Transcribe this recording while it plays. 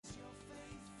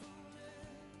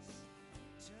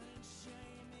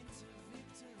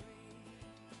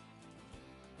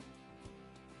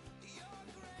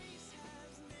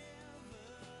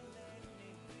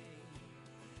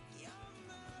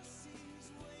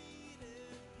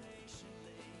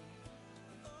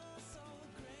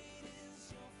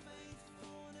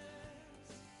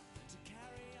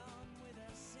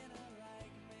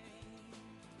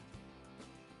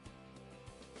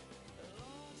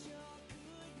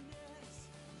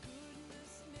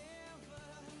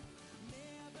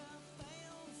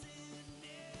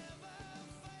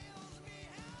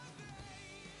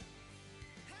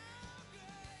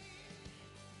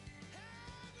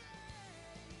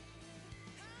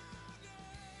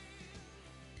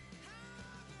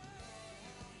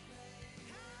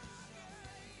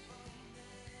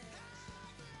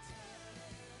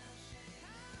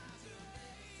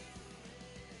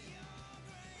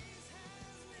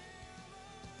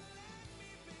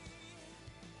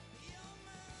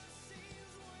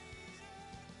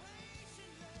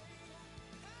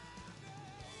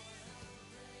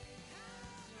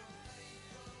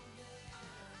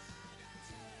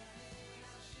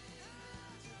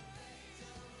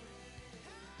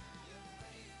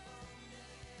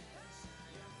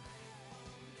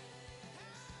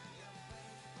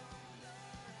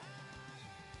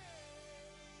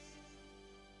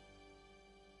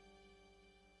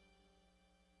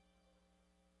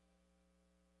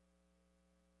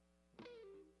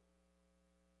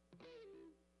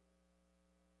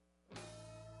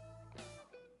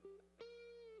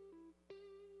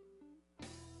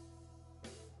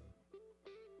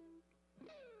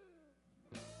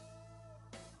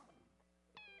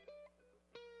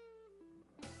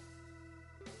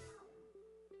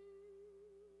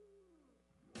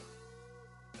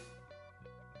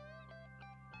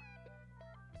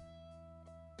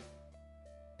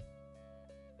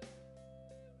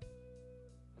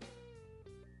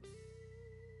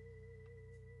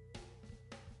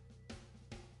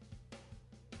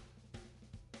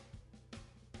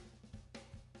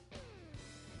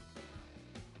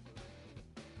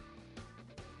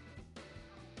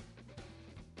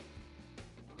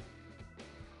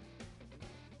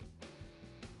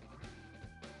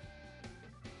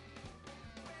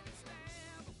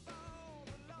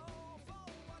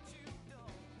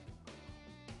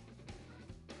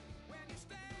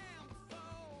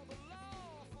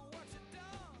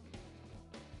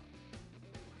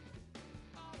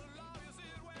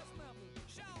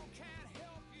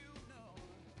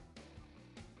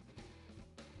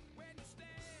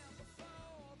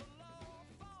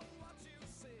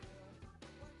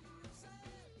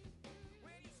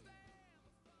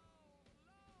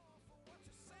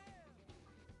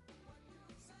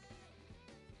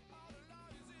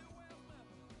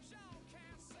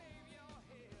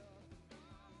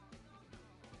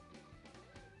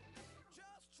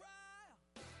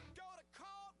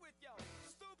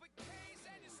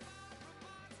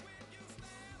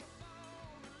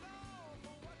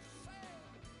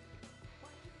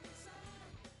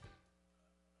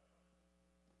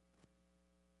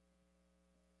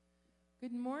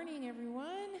Good morning,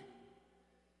 everyone.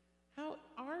 How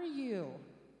are you?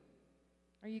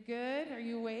 Are you good? Are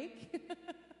you awake?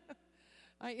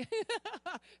 At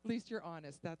least you're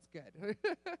honest. That's good.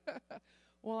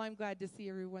 Well, I'm glad to see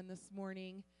everyone this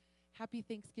morning. Happy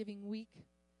Thanksgiving week.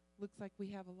 Looks like we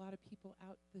have a lot of people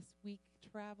out this week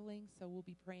traveling, so we'll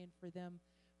be praying for them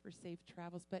for safe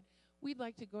travels. But we'd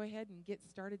like to go ahead and get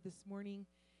started this morning.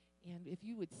 And if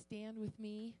you would stand with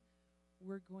me,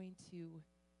 we're going to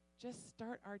just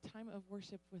start our time of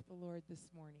worship with the Lord this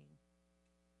morning.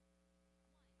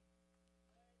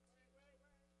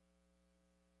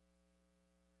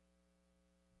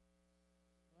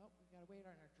 Well, we've got to wait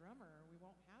on our drummer. We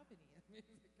won't have any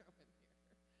music coming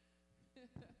here.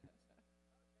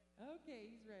 Okay,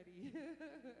 he's ready.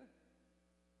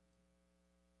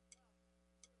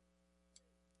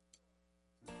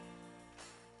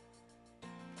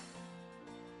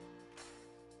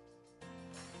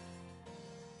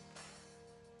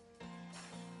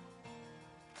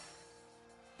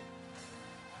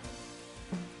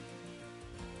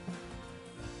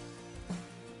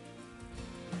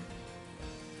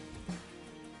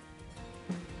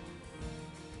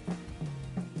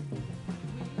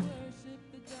 We worship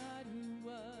the God who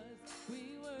was. We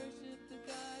worship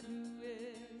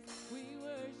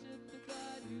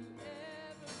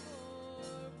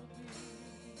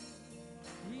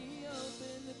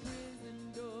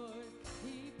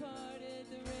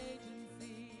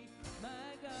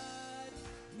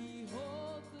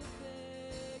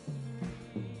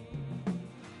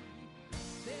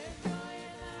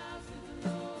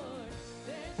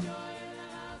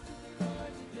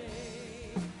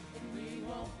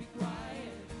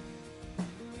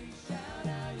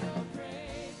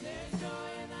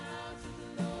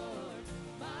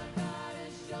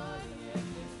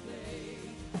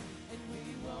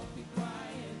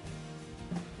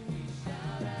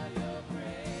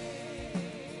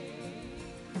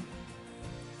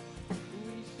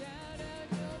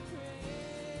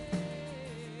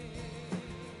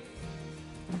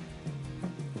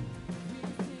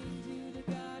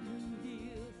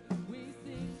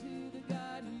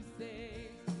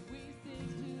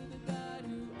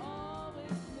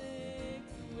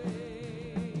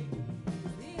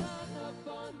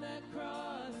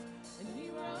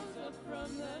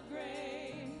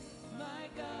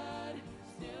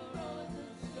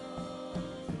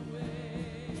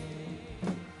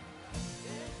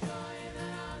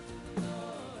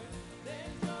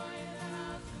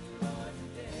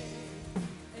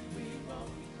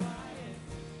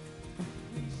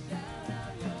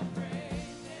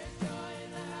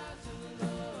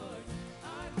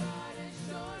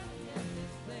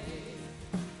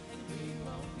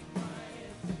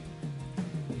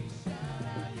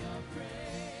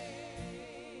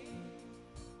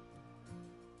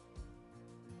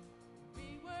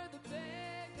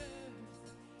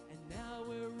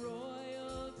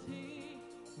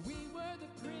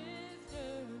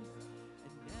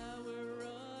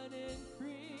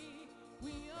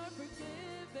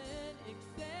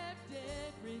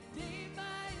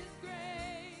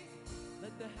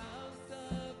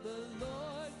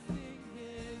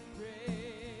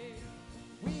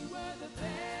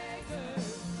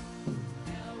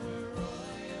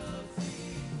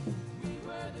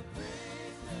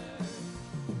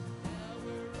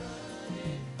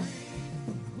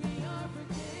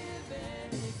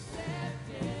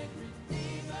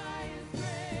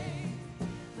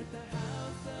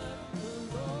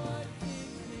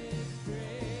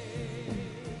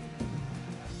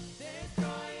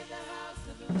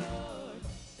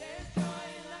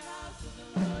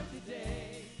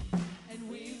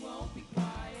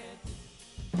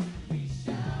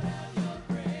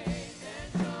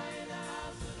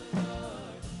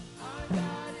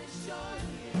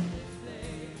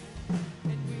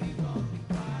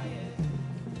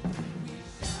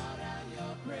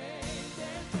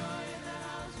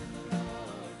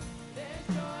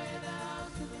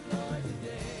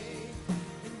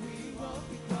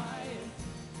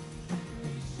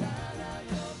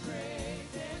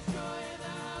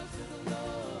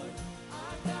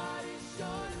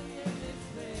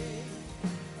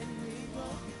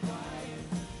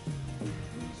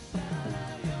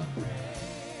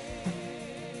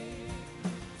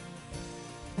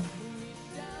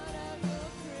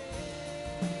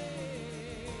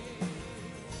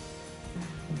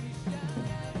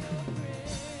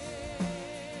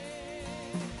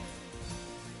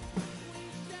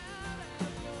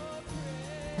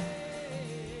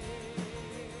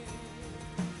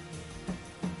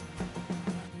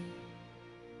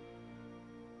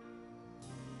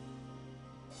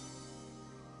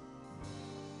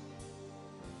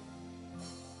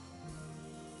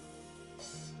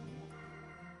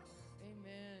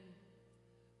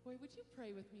would you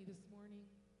pray with me this morning?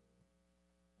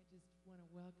 I just want to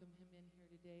welcome him in here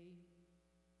today.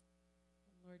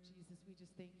 And Lord Jesus, we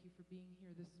just thank you for being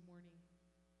here this morning.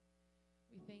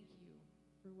 We thank you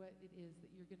for what it is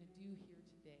that you're going to do here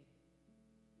today.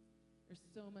 There's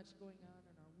so much going on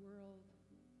in our world,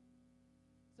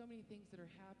 so many things that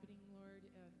are happening, Lord,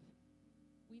 and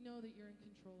we know that you're in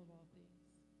control of all things.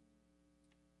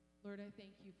 Lord, I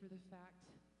thank you for the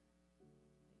fact that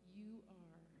you are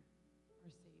our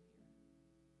Savior.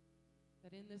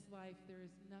 That in this life there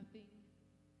is nothing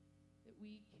that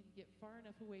we can get far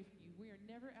enough away from you. We are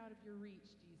never out of your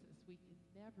reach, Jesus. We can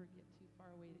never get too far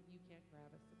away that you can't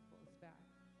grab us and pull us back.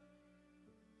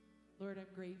 Lord, I'm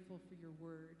grateful for your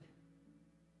word.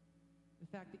 The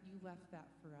fact that you left that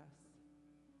for us.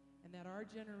 And that our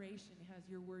generation has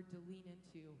your word to lean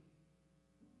into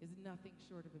is nothing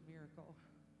short of a miracle.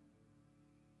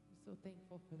 I'm so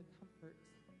thankful for the comfort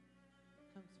that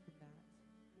comes from that.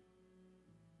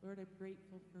 Lord, I'm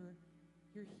grateful for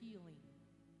your healing.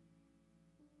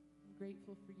 I'm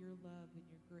grateful for your love and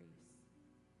your grace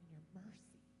and your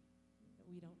mercy that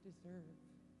we don't deserve.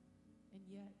 And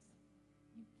yet,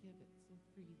 you give it so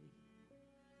freely.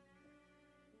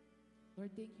 Lord,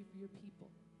 thank you for your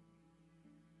people.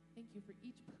 Thank you for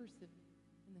each person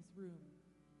in this room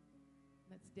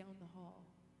that's down the hall,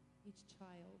 each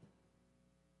child.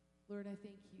 Lord, I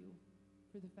thank you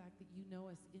for the fact that you know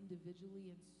us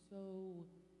individually and so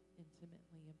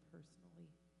intimately and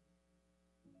personally.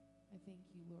 I thank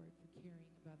you, Lord, for caring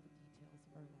about the details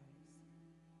of our lives.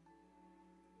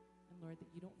 And Lord, that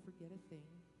you don't forget a thing,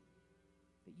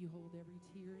 that you hold every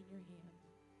tear in your hand,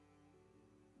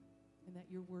 and that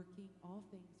you're working all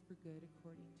things for good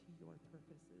according to your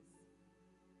purposes.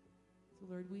 So,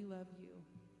 Lord, we love you.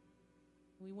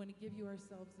 We want to give you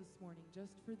ourselves this morning.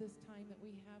 Just for this time that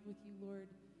we have with you, Lord,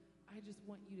 I just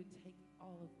want you to take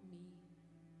all of me,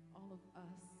 all of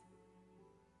us,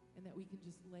 and that we can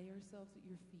just lay ourselves at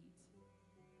your feet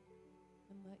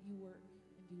and let you work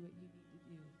and do what you need to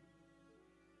do.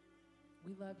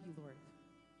 We love you, Lord,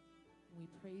 and we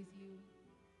praise you,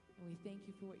 and we thank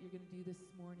you for what you're going to do this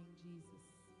morning, Jesus.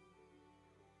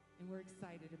 And we're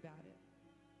excited about it.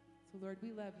 So, Lord,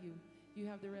 we love you. You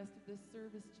have the rest of this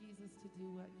service, Jesus, to do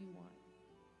what you want.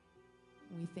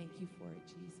 And we thank you for it,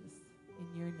 Jesus. In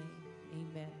your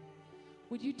name, amen.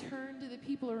 Would you turn to the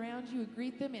people around you and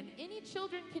greet them? And any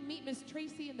children can meet Miss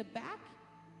Tracy in the back.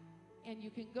 And you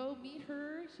can go meet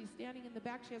her. She's standing in the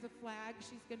back. She has a flag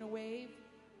she's going to wave.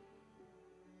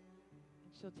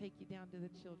 And she'll take you down to the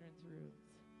children's rooms.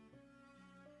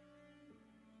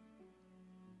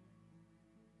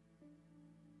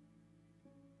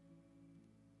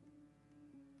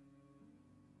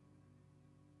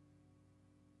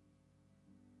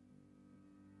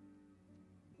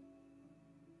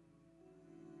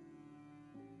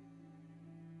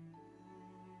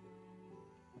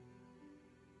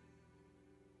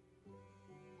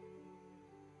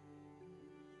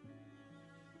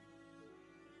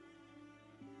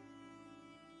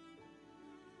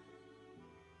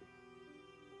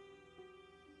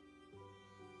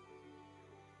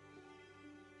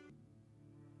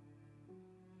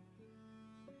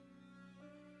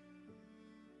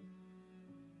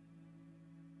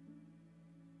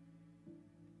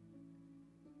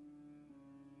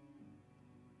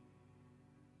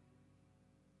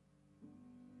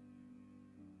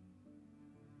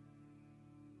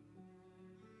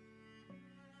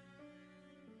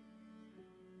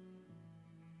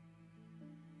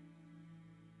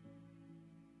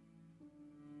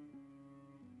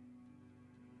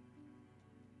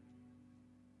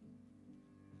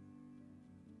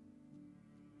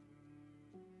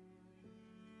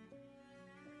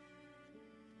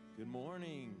 Good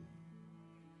morning.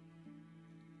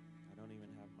 I don't even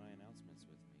have my announcements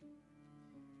with me.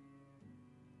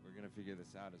 We're going to figure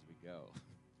this out as we go.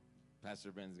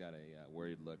 Pastor Ben's got a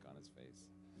worried look on his face.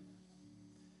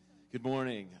 Good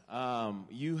morning.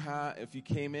 If you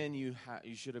came in, you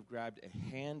should have grabbed a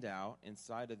handout.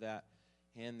 Inside of that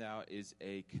handout is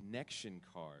a connection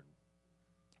card.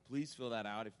 Please fill that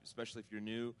out, especially if you're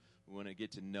new. We want to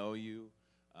get to know you.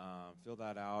 Fill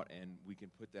that out, and we can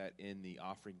put that in the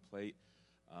offering plate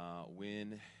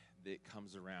when it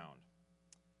comes around.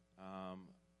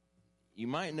 You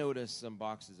might notice some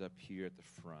boxes up here at the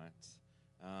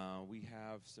front. We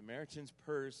have Samaritan's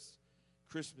Purse,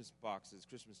 Christmas boxes,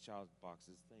 Christmas child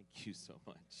boxes. Thank you so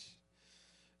much.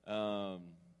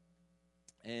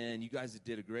 And you guys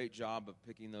did a great job of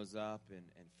picking those up and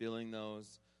filling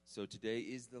those. So today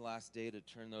is the last day to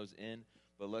turn those in.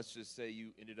 But let's just say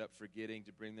you ended up forgetting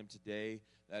to bring them today.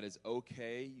 That is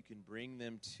okay. You can bring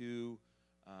them to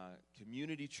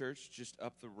community church just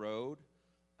up the road,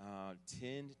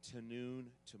 10 to noon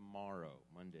tomorrow,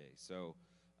 Monday. So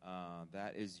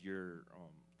that is your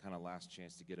kind of last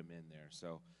chance to get them in there.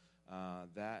 So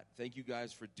thank you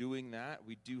guys for doing that.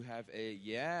 We do have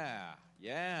yeah.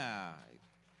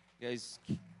 You guys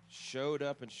showed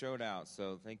up and showed out.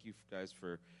 So thank you guys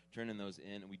for turning those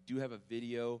in. We do have a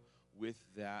video with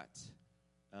that.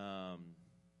 No,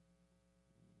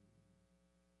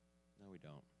 we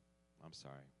don't. I'm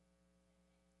sorry.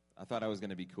 I thought I was going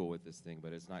to be cool with this thing,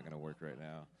 but it's not going to work right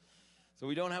now. So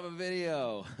we don't have a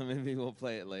video. Maybe we'll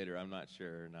play it later. I'm not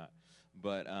sure or not.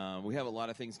 But we have a lot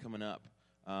of things coming up.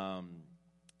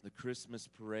 The Christmas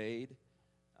parade,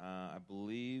 I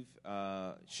believe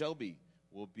Shelby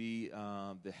will be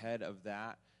the head of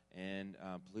that. And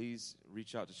please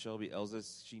reach out to Shelby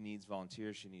Elzis. She needs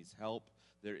volunteers. She needs help.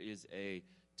 There is a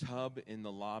tub in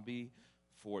the lobby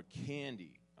for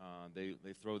candy.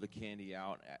 They throw the candy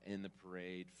out in the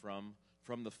parade from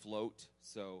the float.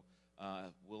 So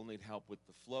we'll need help with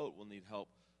the float. We'll need help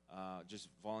just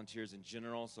volunteers in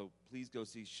general. So please go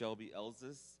see Shelby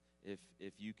Elzis if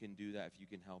you can do that, if you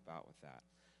can help out with that.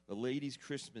 The ladies'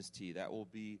 Christmas tea, that will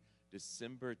be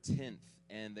December 10th.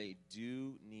 And they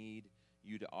do need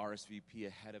you to RSVP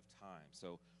ahead of time.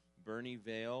 So Bernie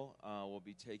Vale will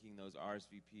be taking those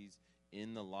RSVPs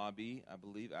in the lobby, I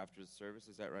believe, after the service.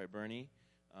 Is that right, Bernie?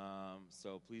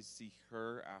 So please see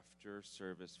her after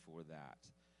service for that.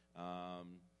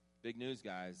 Big news,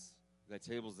 guys. That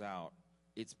table's out.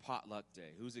 It's potluck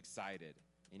day. Who's excited?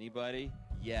 Anybody?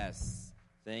 Yes.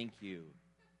 Thank you.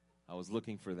 I was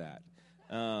looking for that.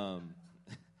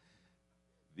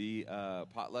 The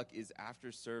potluck is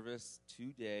after service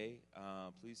today.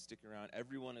 Please stick around.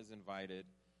 Everyone is invited.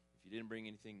 If you didn't bring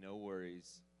anything, no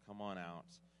worries. Come on out.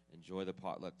 Enjoy the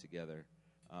potluck together.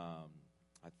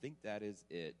 I think that is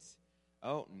it.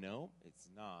 Oh, no, it's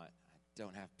not. I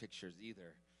don't have pictures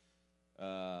either,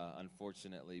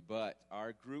 unfortunately. But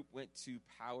our group went to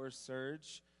Power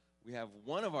Surge. We have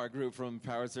one of our group from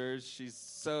Power Surge. She's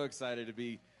so excited to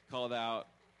be called out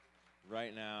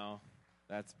right now.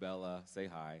 That's Bella. Say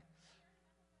hi.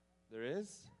 There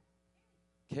is?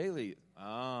 Kaylee.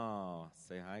 Oh,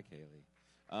 say hi,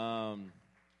 Kaylee.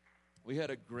 We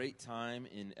had a great time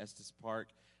in Estes Park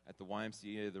at the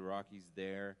YMCA of the Rockies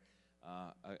there.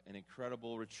 An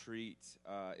incredible retreat.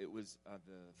 It was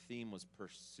the theme was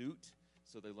pursuit.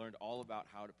 So they learned all about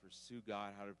how to pursue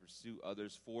God, how to pursue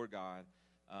others for God.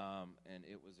 And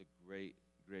it was a great,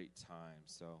 great time.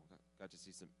 So got to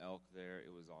see some elk there.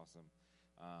 It was awesome.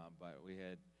 But we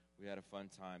had a fun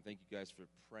time. Thank you guys for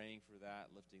praying for that,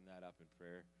 lifting that up in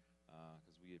prayer,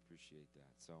 because we appreciate that.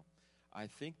 So I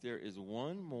think there is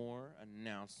one more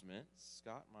announcement.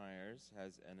 Scott Myers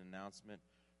has an announcement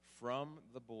from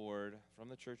the board, from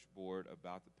the church board,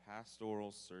 about the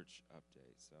pastoral search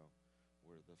update. So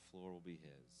where the floor will be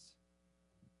his.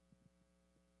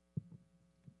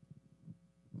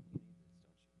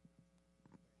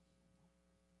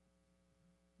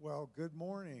 Well, good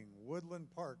morning, Woodland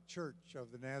Park Church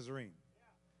of the Nazarene.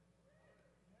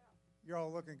 You're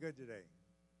all looking good today.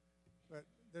 But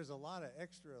there's a lot of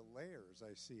extra layers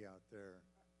I see out there.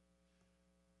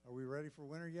 Are we ready for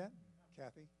winter yet,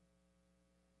 Kathy?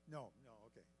 No,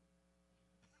 okay.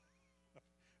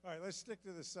 All right, let's stick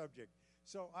to the subject.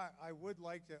 So I would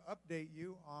like to update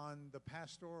you on the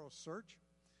pastoral search.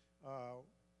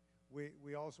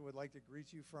 We also would like to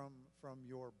greet you from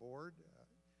your board.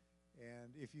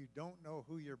 And if you don't know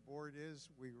who your board is,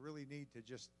 we really need to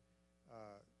just,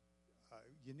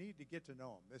 you need to get to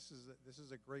know them. This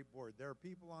is a great board. There are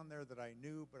people on there that I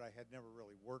knew, but I had never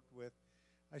really worked with.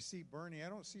 I see Bernie. I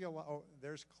don't see a lot. Oh,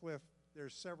 there's Cliff.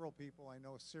 There's several people. I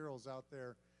know Cyril's out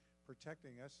there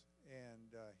protecting us,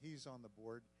 and he's on the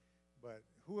board. But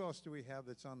who else do we have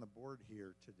that's on the board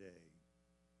here today?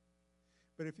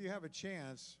 But if you have a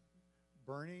chance,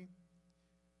 Bernie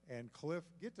and Cliff,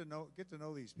 get to know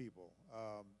these people.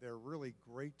 They're really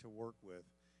great to work with.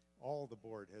 All the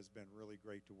board has been really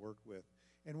great to work with,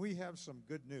 and we have some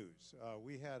good news.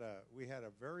 We had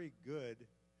a very good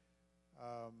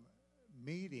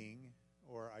meeting,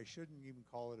 or I shouldn't even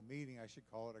call it a meeting. I should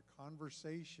call it a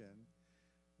conversation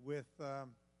with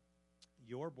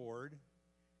your board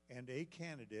and a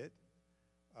candidate,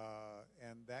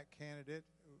 and that candidate.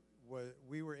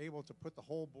 We were able to put the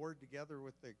whole board together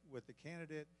with the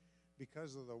candidate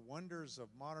because of the wonders of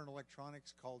modern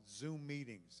electronics called Zoom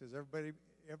meetings. Has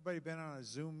everybody been on a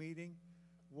Zoom meeting?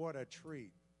 What a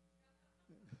treat!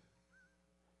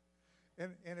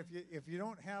 And if you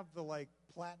don't have the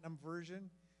platinum version,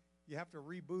 you have to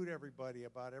reboot everybody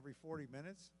about every 40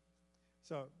 minutes.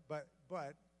 So but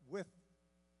with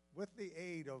with the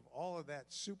aid of all of that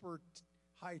super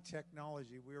high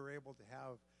technology, we were able to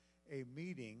have a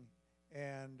meeting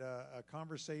and a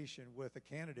conversation with a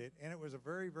candidate, and it was a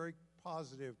very, very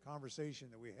positive conversation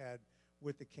that we had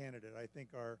with the candidate. I think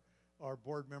our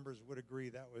board members would agree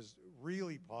that was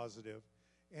really positive,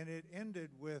 and it ended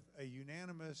with a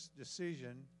unanimous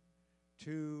decision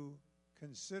to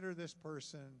consider this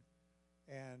person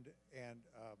and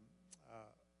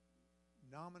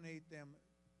nominate them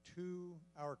to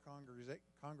our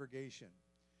congregation.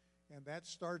 And that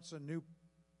starts a new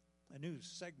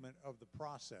segment of the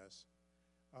process.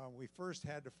 We first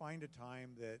had to find a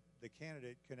time that the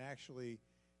candidate can actually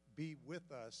be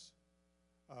with us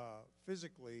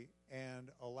physically and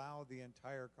allow the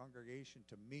entire congregation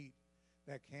to meet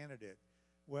that candidate.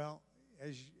 Well,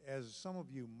 as some of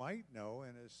you might know,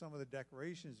 and as some of the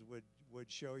decorations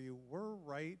would show you, we're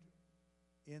right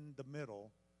in the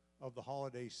middle of the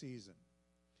holiday season.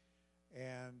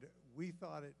 And we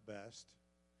thought it best,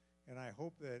 and I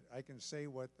hope that I can say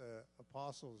what the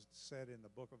apostles said in the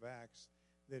book of Acts,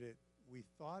 that we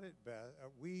thought it best,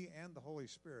 we and the Holy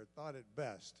Spirit thought it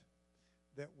best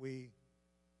that we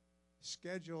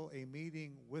schedule a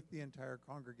meeting with the entire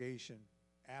congregation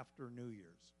after New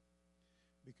Year's,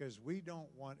 because we don't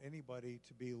want anybody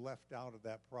to be left out of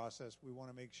that process. We want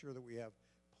to make sure that we have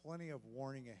plenty of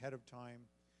warning ahead of time,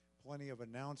 plenty of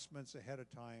announcements ahead of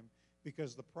time,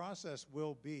 because the process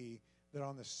will be that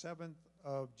on the 7th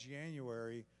of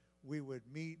January, we would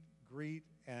meet, greet,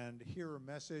 and hear a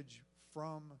message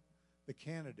from the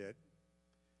candidate.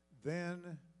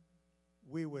 Then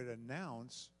we would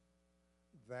announce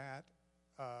that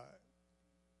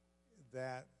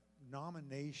that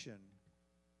nomination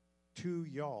to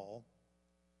y'all.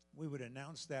 We would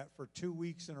announce that for 2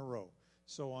 weeks in a row.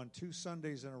 So on 2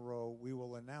 Sundays in a row, we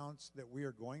will announce that we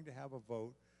are going to have a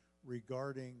vote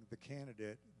regarding the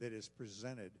candidate that is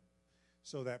presented.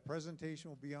 So that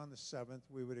presentation will be on the 7th.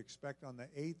 We would expect on the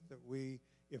 8th that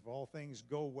if all things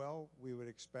go well, we would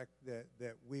expect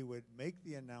that we would make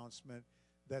the announcement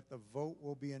that the vote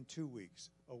will be in 2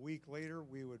 weeks. A week later,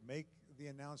 we would make the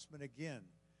announcement again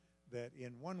that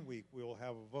in 1 week we will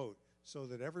have a vote, so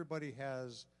that everybody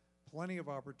has plenty of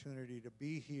opportunity to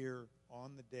be here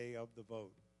on the day of the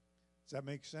vote. Does that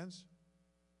make sense?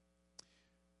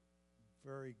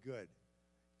 Very good.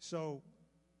 So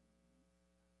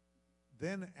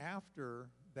then after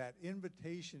that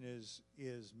invitation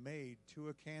is made to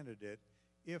a candidate,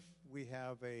 if we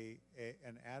have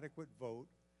an adequate vote,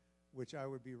 which I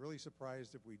would be really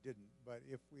surprised if we didn't, but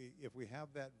if we have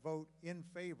that vote in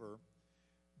favor,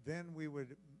 then we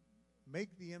would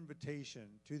make the invitation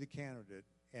to the candidate,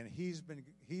 and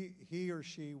he or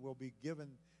she will be given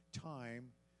time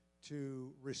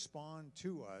to respond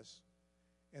to us,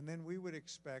 and then we would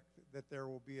expect that there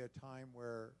will be a time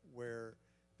where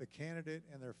the candidate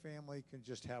and their family can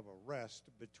just have a rest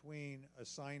between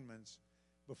assignments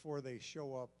before they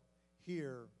show up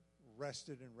here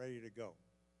rested and ready to go.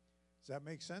 Does that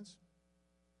make sense?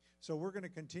 So we're going to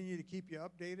continue to keep you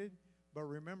updated, but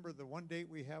remember, the one date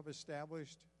we have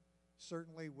established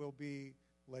certainly will be,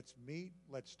 let's meet,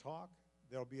 let's talk.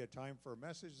 There'll be a time for a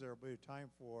message. There'll be a time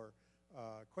for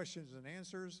questions and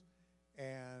answers,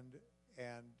 and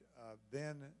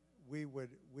then we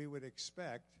would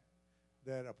expect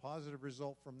that a positive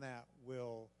result from that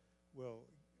will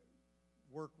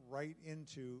work right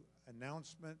into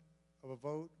announcement of a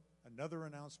vote, another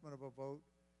announcement of a vote,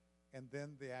 and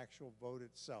then the actual vote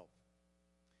itself.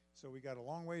 So we got a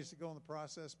long ways to go in the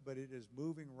process, but it is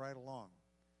moving right along.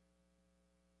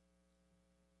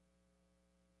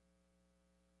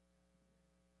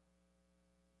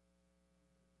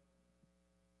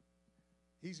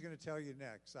 He's going to tell you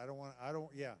next. I don't want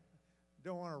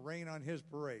to rain on his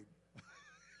parade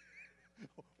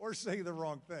or say the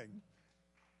wrong thing.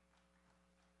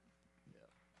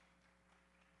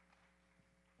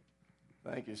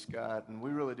 Thank you, Scott. And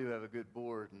we really do have a good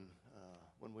board. And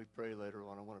when we pray later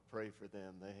on, I want to pray for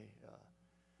them.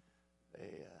 They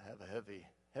have a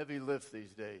heavy lift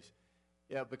these days.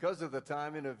 Yeah, because of the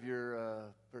timing of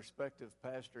your prospective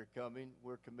pastor coming,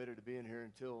 we're committed to being here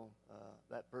until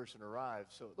that person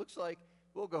arrives. So it looks like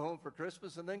we'll go home for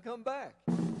Christmas and then come back.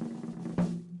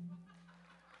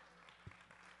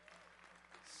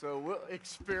 So we'll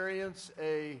experience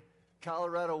a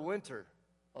Colorado winter,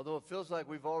 although it feels like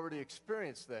we've already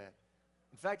experienced that.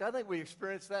 In fact, I think we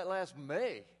experienced that last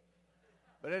May.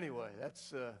 But anyway,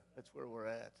 that's where we're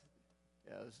at.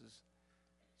 Yeah,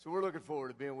 so we're looking forward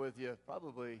to being with you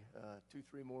probably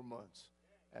 2-3 more months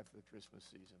after the Christmas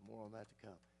season. More on that to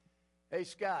come. Hey,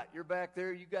 Scott, you're back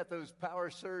there. You got those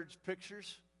Power Surge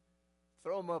pictures?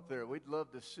 Throw them up there. We'd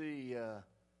love to see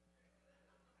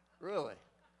Really?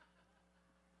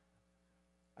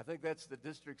 I think that's the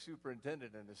district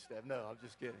superintendent and his staff. No, I'm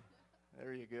just kidding.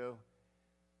 There you go.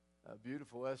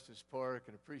 Beautiful Estes Park,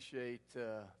 and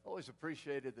always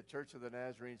appreciated the Church of the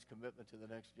Nazarene's commitment to the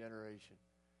next generation.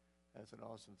 That's an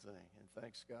awesome thing, and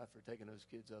thanks, Scott, for taking those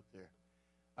kids up there.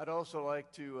 I'd also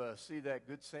like to see that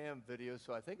Good Sam video,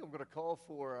 so I think I'm going to call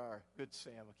for our Good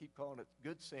Sam. I keep calling it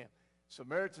Good Sam.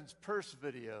 Samaritan's Purse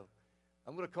video.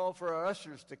 I'm going to call for our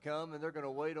ushers to come, and they're going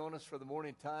to wait on us for the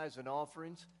morning tithes and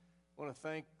offerings. I want to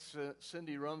thank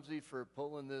Cindy Rumsey for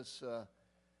pulling this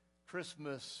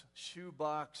Christmas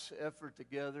shoebox effort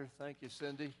together. Thank you,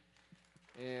 Cindy.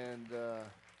 And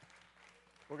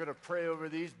we're going to pray over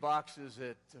these boxes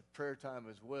at prayer time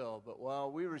as well. But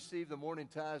while we receive the morning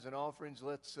tithes and offerings,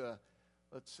 let's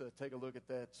take a look at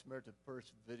that Samaritan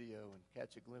Purse video and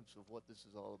catch a glimpse of what this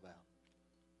is all about.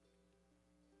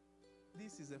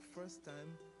 This is the first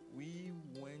time we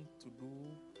went to do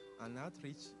an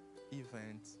outreach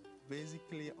event,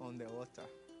 basically on the water.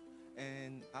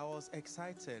 And I was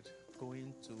excited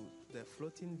going to the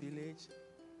floating village.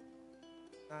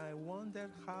 I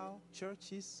wondered how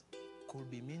churches could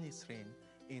be ministering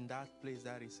in that place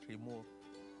that is remote.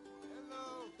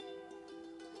 Hello.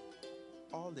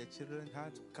 All the children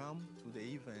had to come to the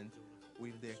event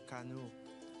with their canoe.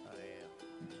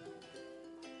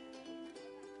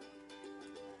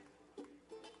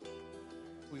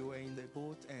 We were in the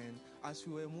boat, and as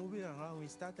we were moving around, we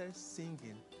started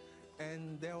singing.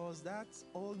 And there was that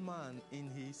old man in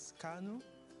his canoe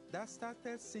that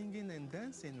started singing and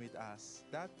dancing with us.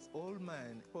 That old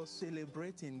man was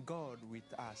celebrating God with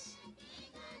us.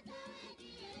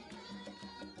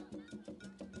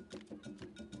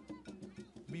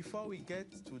 Before we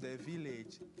get to the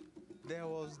village, there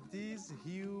was this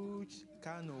huge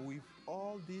canoe with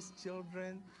all these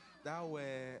children that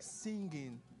were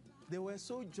singing. They were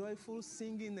so joyful,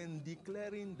 singing and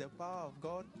declaring the power of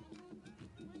God.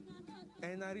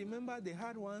 And I remember they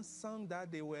had one song that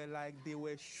they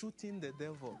were shooting the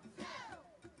devil.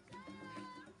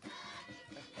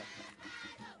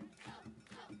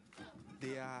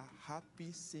 They are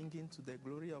happy singing to the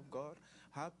glory of God,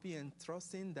 happy and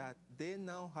trusting that they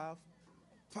now have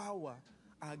power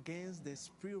against the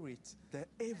spirit, the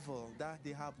evil that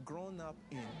they have grown up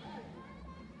in.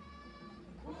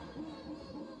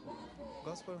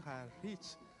 Gospel has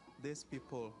reached these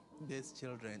people, these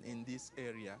children in this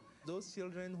area. Those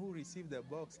children who received the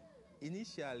box,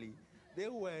 initially, they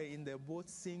were in the boat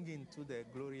singing to the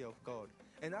glory of God.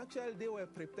 And actually, they were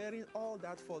preparing all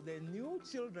that for the new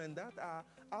children that are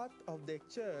out of the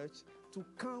church to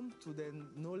come to the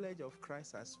knowledge of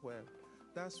Christ as well.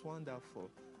 That's wonderful.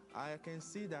 I can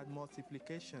see that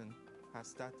multiplication has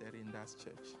started in that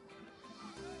church.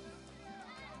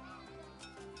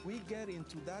 We get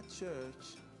into that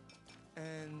church,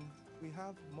 and we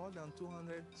have more than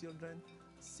 200 children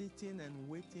sitting and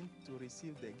waiting to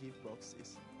receive the gift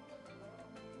boxes.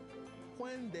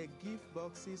 When the gift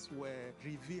boxes were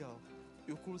revealed,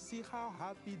 you could see how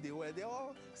happy they were. They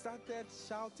all started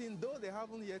shouting, though they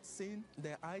haven't yet seen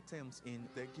the items in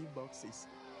the gift boxes.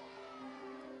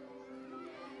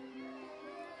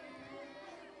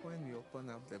 When we opened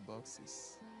up the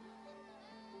boxes,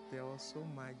 there was so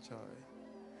much joy.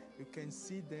 You can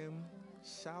see them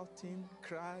shouting,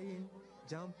 crying,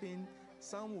 jumping.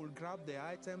 Some will grab the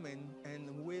item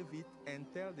and wave it and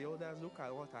tell the others, look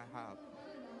at what I have.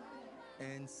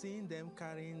 And seeing them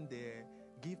carrying their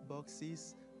gift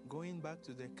boxes, going back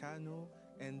to the canoe,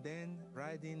 and then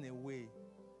riding away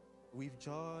with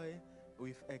joy,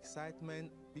 with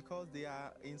excitement, because they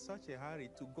are in such a hurry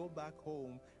to go back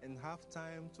home and have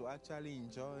time to actually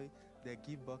enjoy the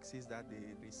gift boxes that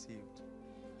they received.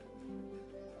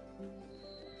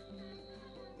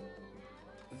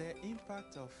 The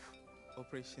impact of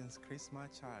Operations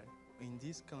Christmas Child in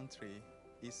this country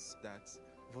is that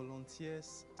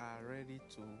volunteers are ready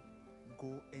to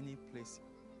go any place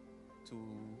to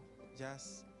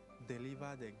just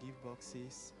deliver the gift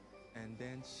boxes and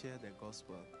then share the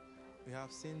gospel. We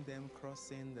have seen them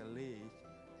crossing the lake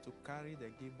to carry the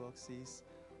gift boxes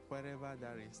wherever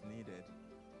that is needed.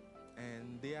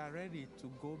 And they are ready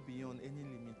to go beyond any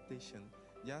limitation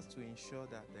just to ensure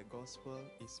that the gospel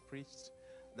is preached,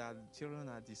 that children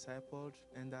are discipled,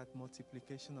 and that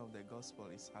multiplication of the gospel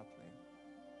is happening.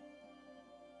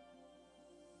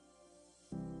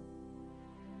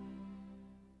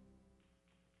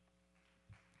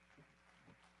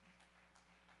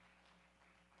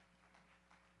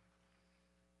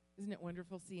 Isn't it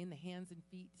wonderful seeing the hands and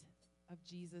feet of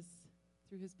Jesus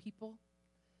through his people?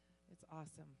 It's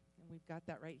awesome. And we've got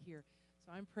that right here.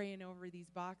 So I'm praying over these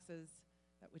boxes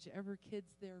that whichever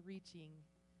kids they're reaching,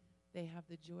 they have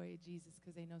the joy of Jesus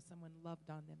because they know someone loved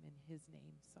on them in his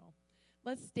name. So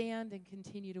let's stand and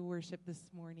continue to worship this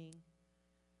morning.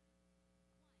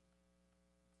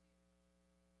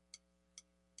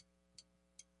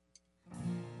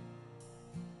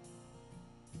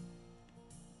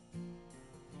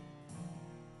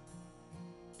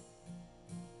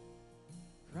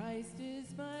 Christ is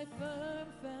my firm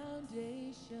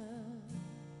foundation,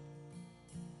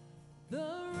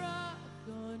 the rock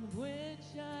on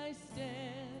which I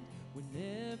stand when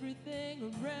everything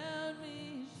around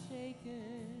me is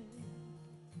shaken.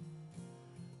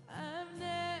 I've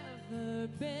never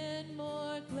been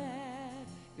more glad,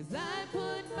 'cause I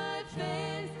put my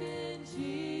faith in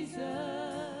Jesus,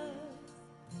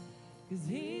 'cause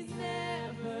he's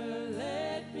never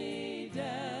let me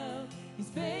down. He's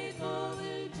faithful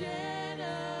through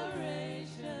generations.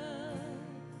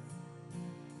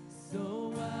 So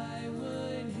why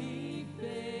would he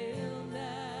fail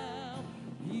now?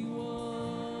 He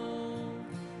won't.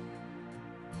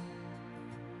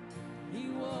 He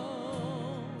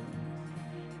won't.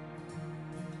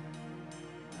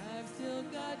 I've still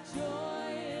got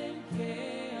joy in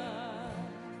chaos.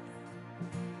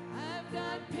 I've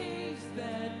got peace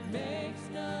that makes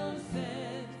no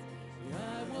sense.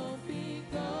 I won't be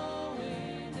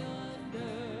going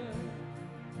under.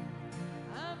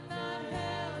 I'm not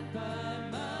held by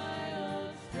my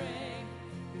own strength,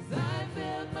 'cause I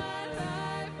built my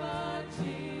life on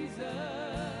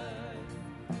Jesus.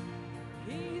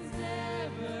 He's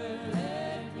never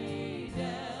let me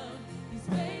down. He's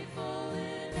faithful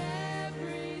in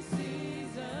every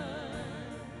season.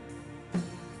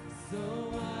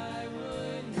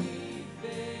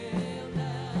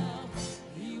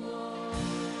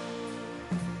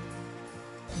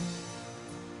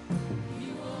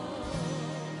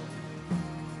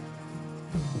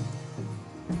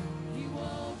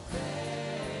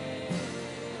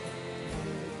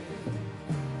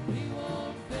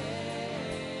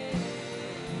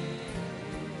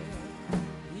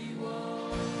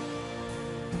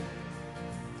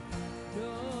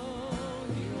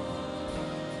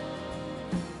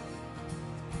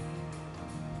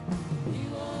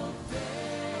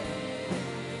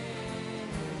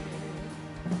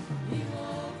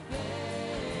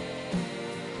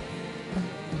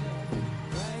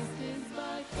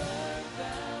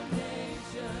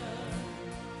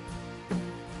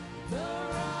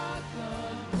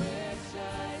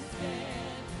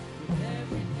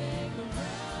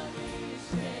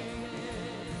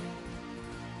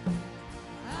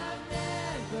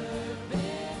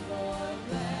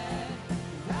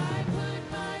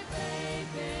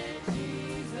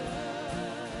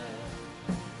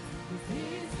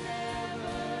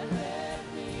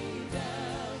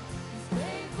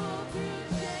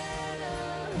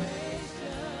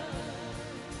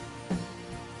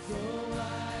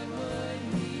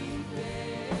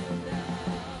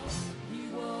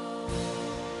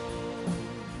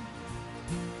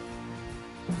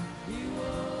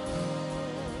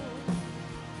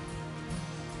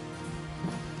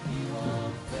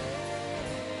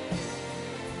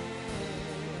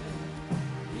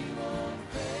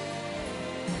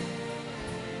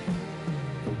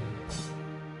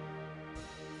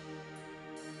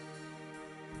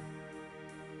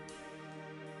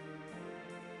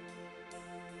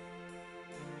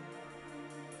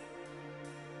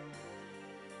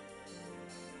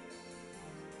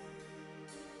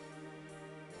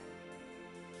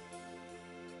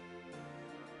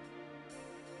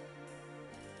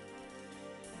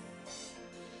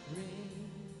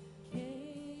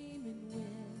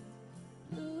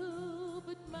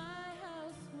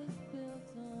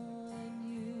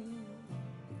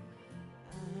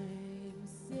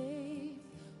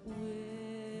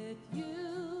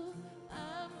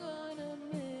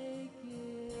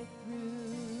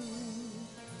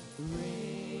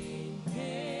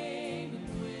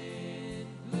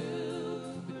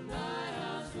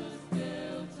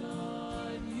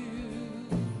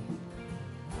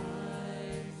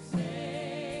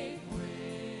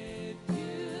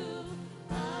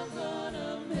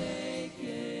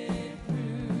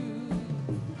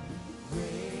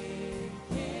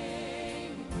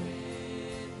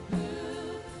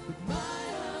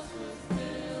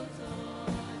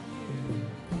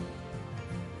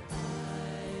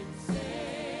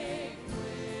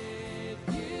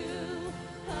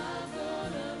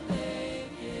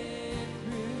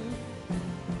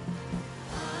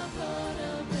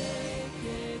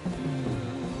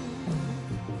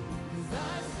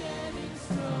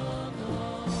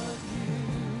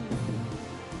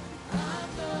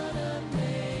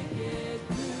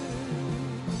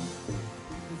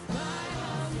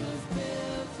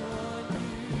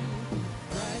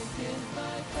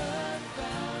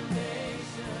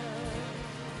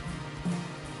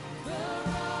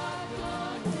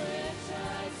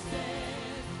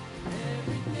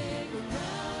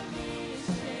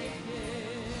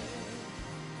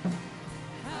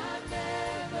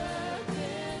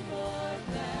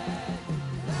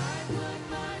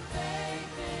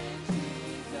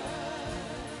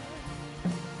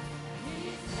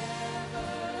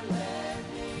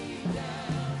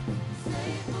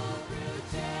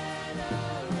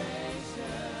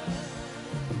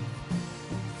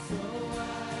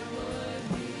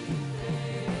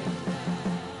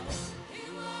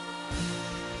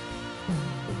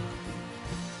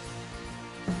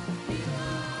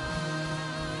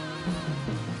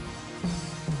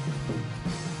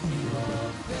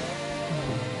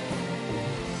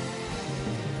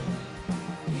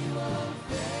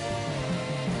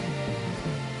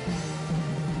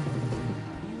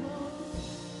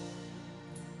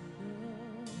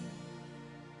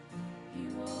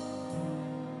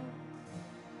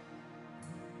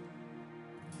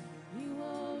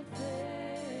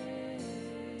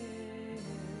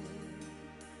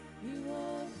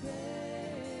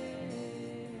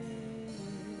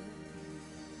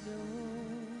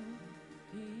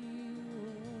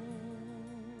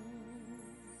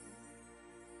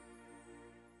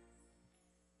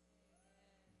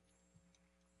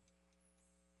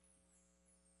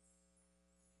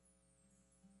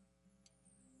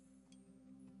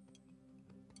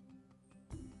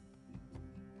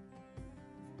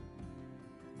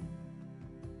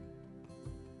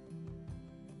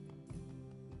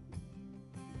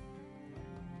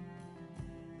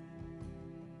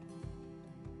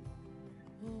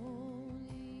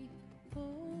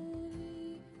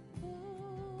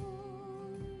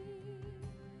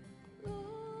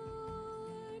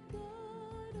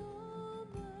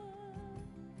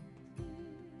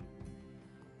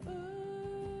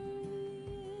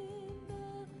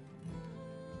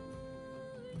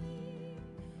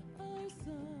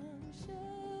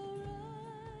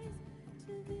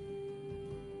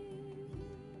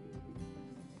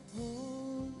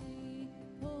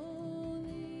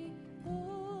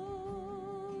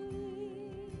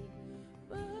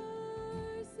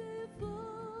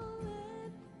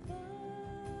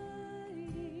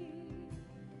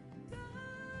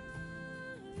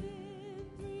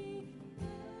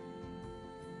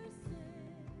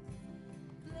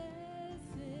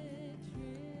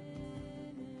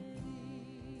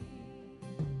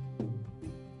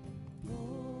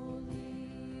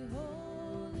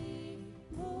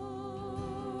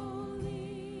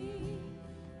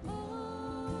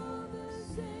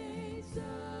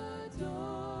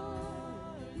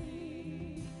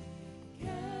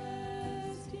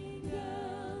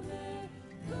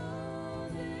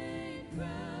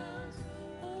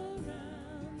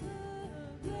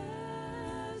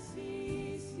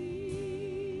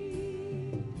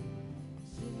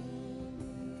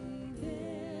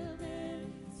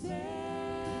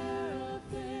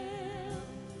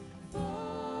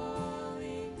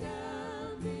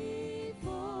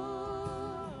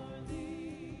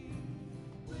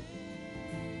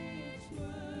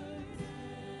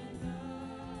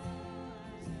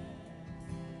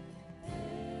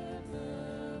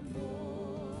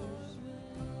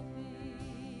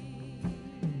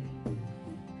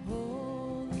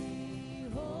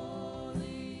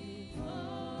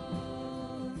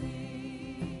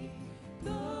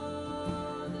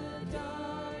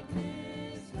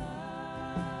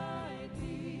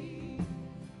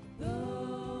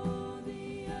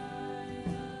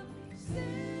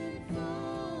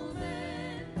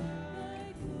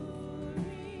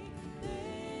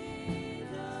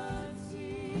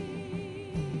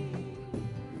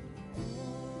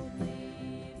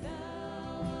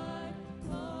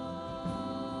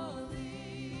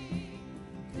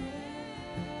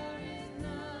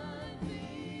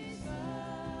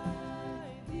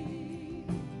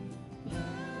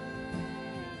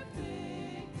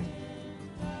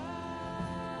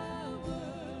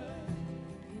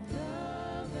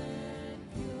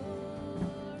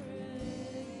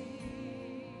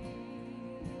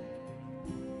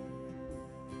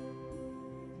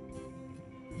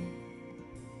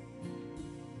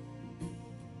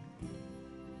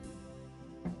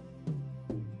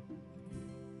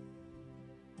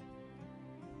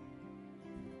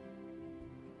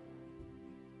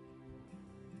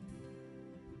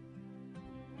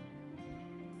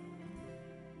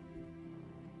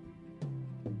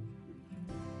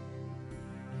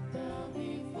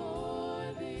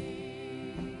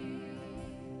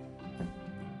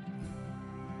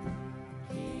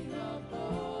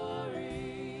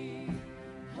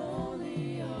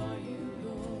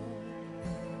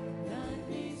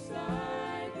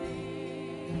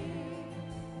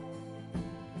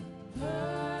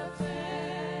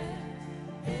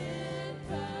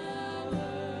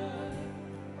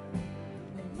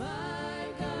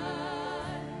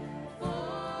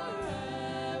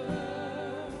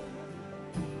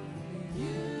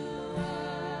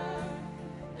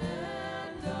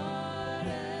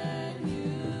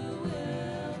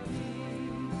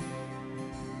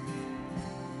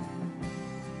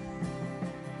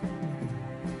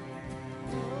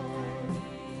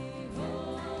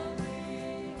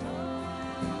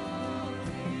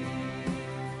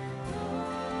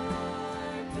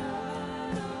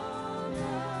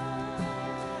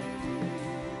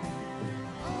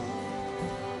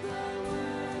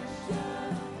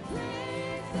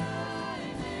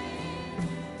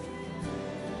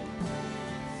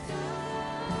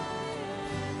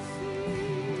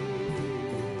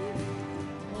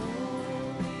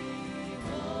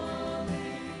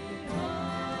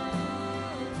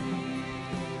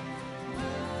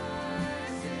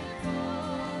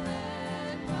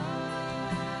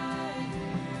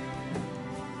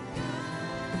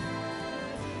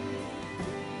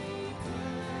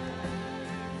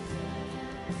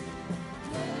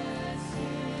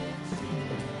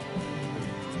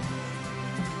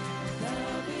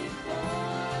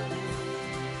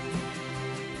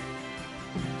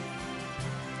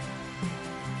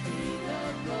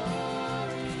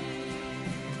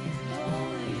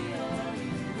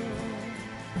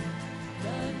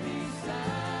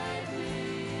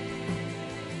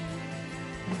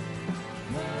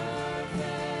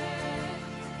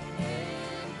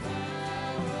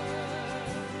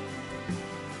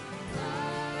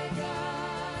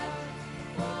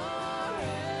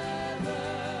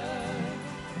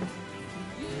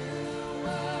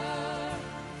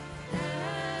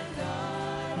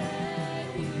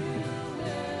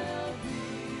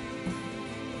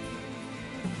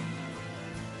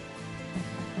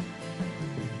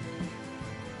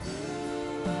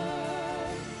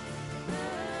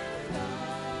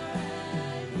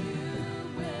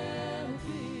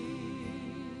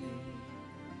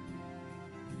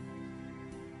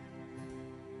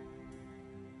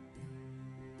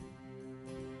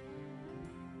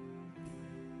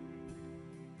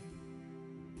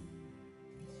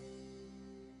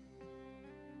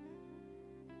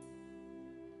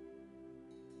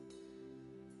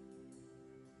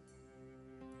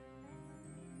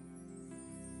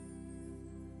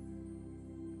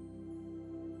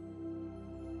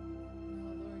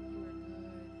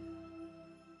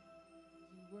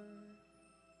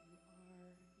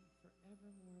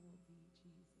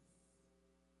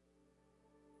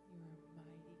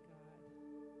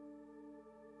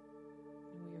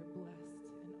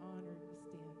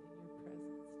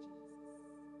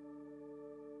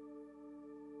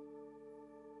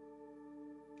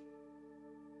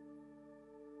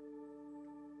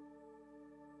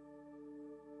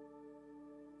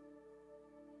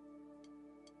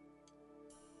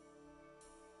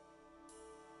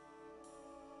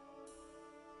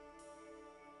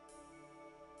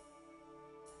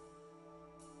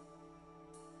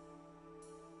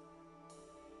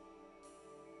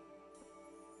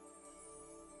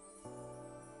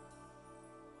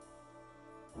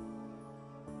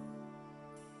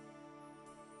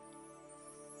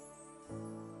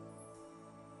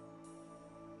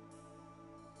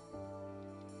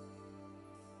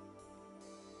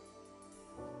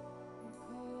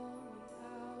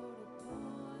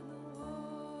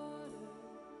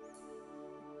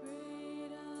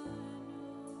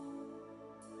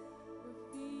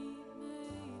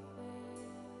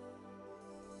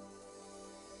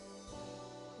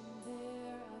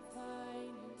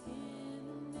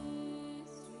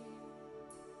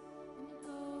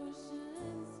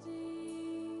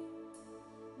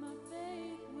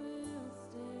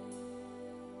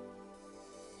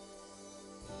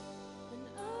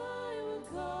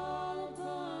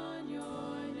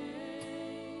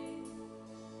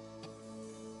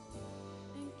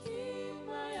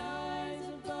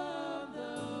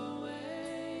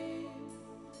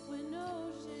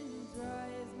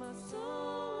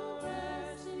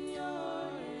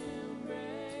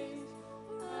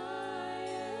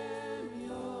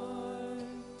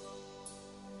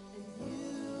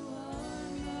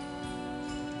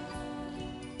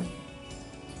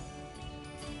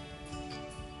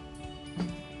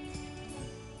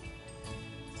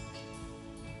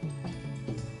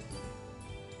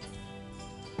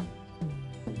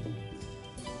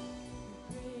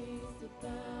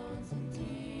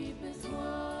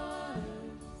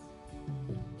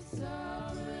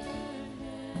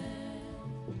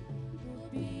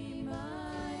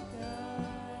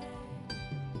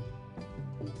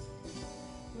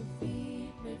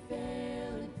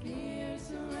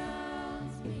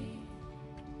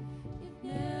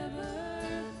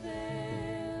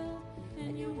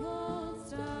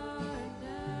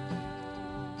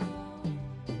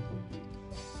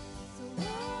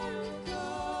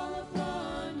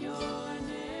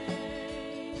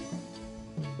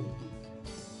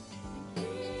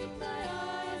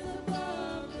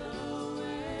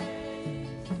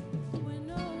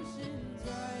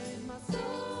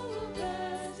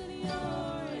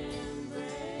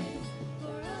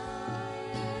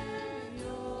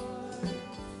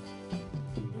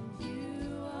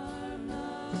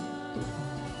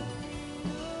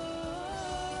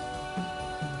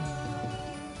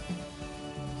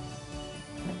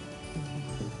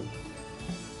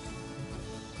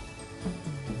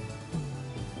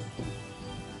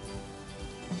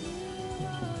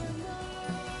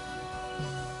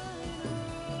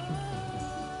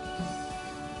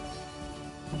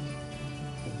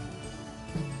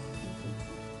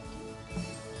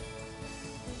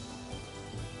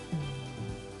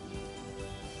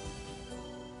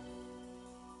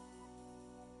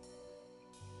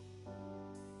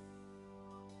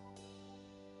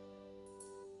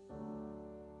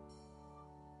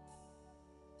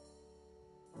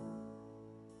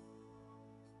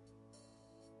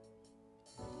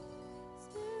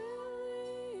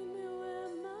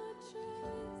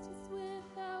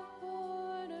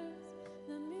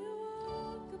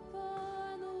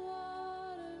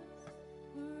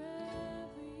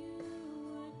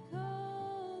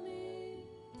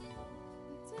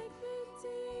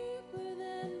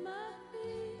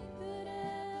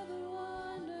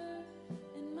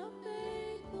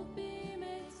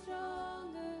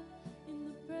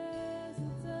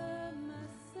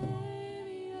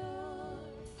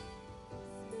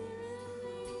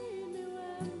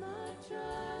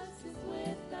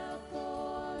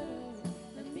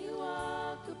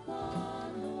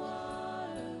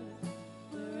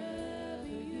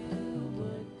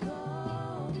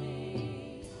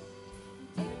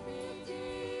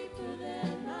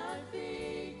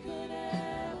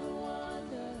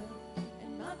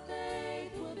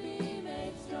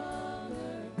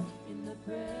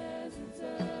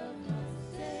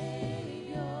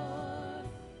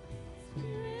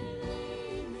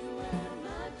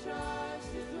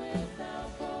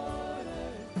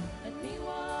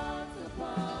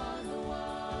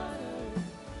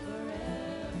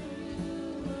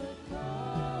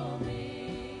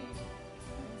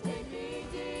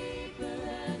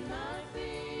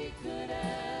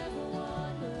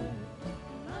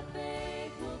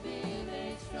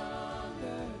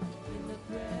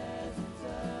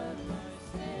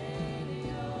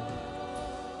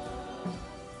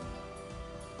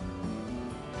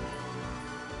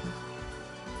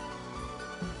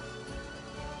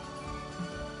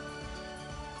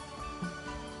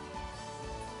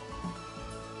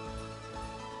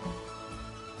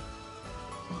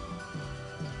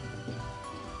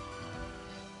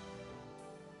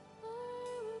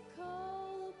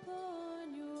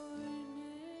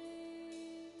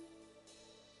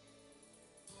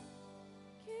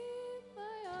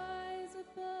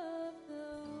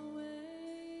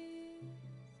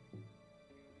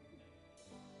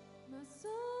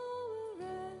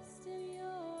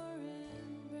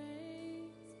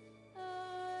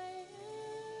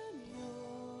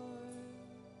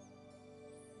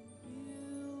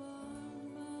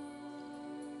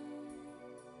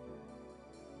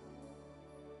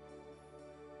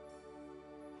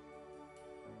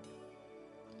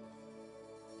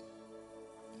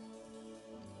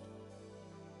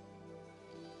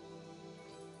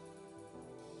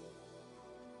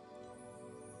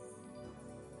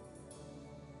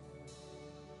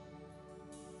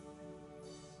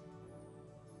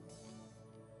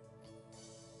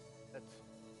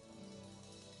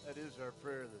 is our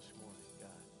prayer this morning,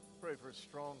 God. Pray for a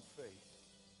strong faith.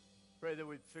 Pray that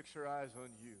we'd fix our eyes on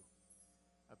you.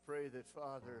 I pray that,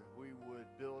 Father, we would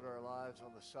build our lives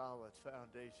on the solid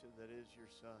foundation that is your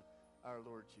Son, our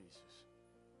Lord Jesus.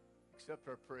 Accept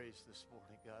our praise this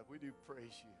morning, God. We do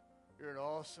praise you. You're an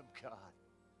awesome God.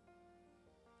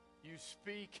 You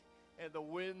speak, and the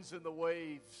winds and the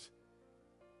waves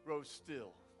grow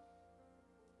still.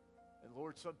 And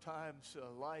Lord, sometimes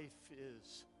life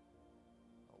is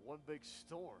one big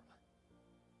storm.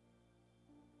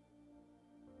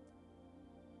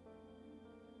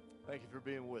 Thank you for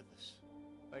being with us.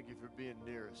 Thank you for being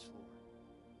near us, Lord.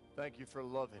 Thank you for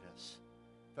loving us.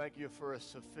 Thank you for a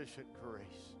sufficient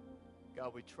grace.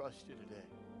 God, we trust you today.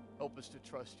 Help us to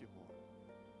trust you more.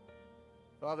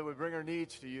 Father, we bring our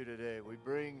needs to you today. We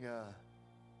bring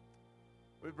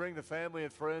the family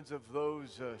and friends of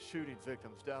those shooting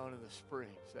victims down in the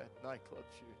Springs, that nightclub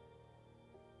shooting.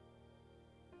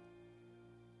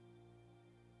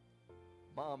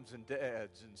 Moms and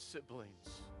dads and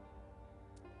siblings.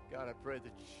 God, I pray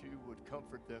that you would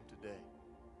comfort them today.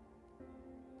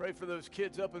 Pray for those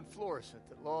kids up in Florissant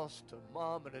that lost a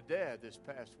mom and a dad this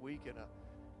past week in a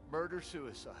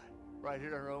murder-suicide right here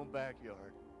in our own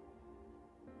backyard.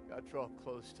 God, draw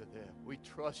close to them. We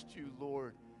trust you,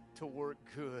 Lord, to work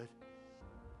good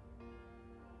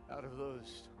out of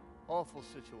those awful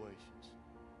situations.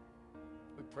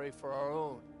 We pray for our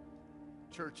own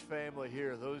church family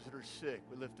here, those that are sick.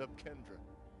 We lift up Kendra,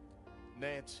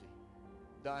 Nancy,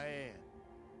 Diane,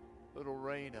 little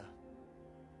Raina,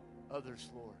 others,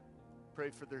 Lord. Pray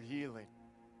for their healing,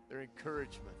 their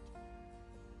encouragement.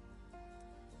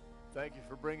 Thank you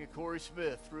for bringing Corey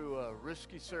Smith through a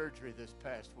risky surgery this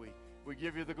past week. We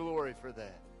give you the glory for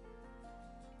that.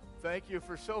 Thank you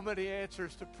for so many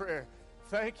answers to prayer.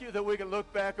 Thank you that we can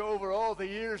look back over all the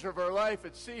years of our life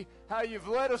and see how you've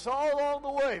led us all along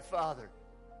the way, Father.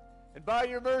 And by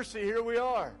your mercy, here we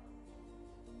are.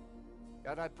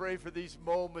 God, I pray for these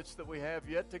moments that we have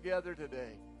yet together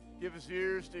today. Give us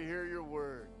ears to hear your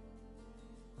word.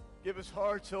 Give us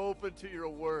hearts open to your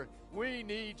word. We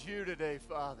need you today,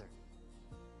 Father.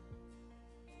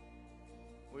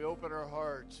 We open our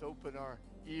hearts, open our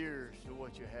ears to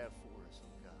what you have for us,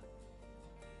 oh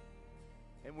God.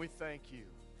 And we thank you.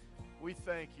 We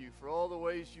thank you for all the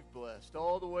ways you've blessed,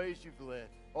 all the ways you've led,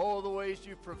 all the ways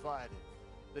you've provided,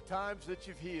 the times that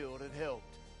you've healed and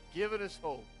helped, given us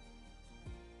hope.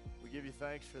 We give you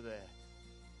thanks for that.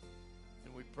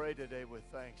 And we pray today with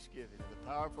thanksgiving in the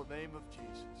powerful name of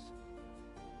Jesus.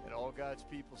 And all God's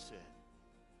people said,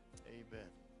 amen.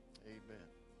 Amen.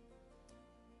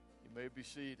 You may be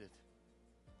seated.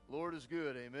 Lord is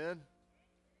good. Amen.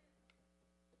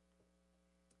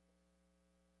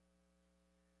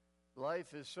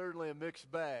 Life is certainly a mixed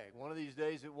bag. One of these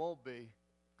days it won't be.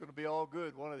 It's going to be all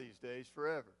good one of these days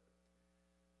forever.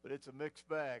 But it's a mixed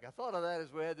bag. I thought of that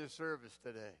as we had this service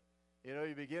today. You know,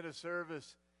 you begin a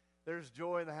service, there's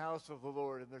joy in the house of the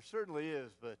Lord, and there certainly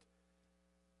is, but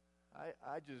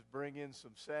I just bring in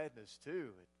some sadness too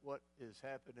at what is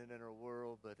happening in our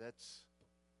world, but that's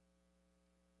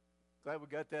glad we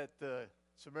got that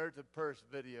Samaritan Purse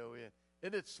video in.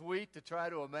 Isn't it sweet to try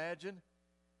to imagine?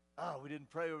 Oh, we didn't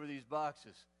pray over these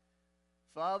boxes.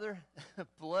 Father,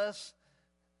 bless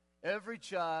every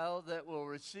child that will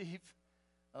receive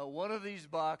one of these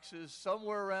boxes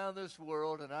somewhere around this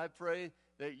world, and I pray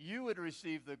that you would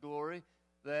receive the glory,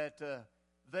 that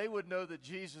they would know that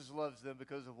Jesus loves them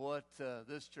because of what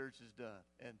this church has done,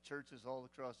 and churches all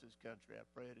across this country. I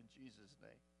pray it in Jesus'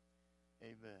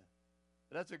 name. Amen.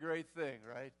 That's a great thing,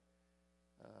 right?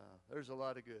 There's a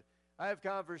lot of good. I have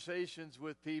conversations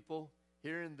with people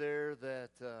here and there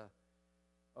that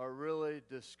are really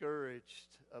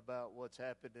discouraged about what's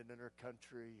happening in our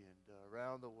country and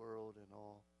around the world and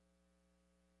all.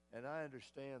 And I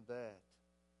understand that.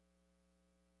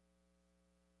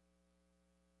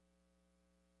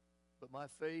 But my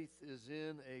faith is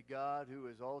in a God who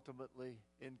is ultimately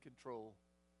in control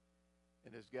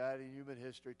and is guiding human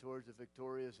history towards a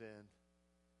victorious end.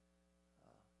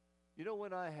 You know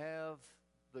when I have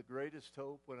the greatest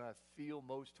hope, when I feel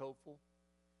most hopeful?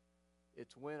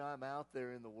 It's when I'm out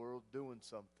there in the world doing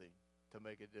something to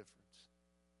make a difference.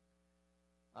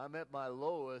 I'm at my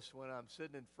lowest when I'm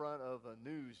sitting in front of a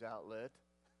news outlet.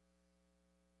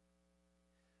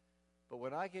 But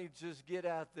when I can just get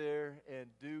out there and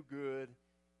do good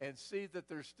and see that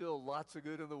there's still lots of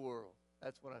good in the world,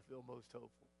 that's when I feel most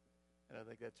hopeful. And I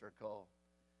think that's our call.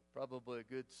 Probably a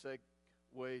good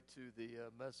segue to the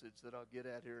message that I'll get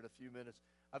at here in a few minutes.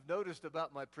 I've noticed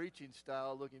about my preaching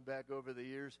style, looking back over the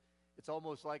years, it's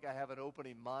almost like I have an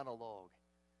opening monologue.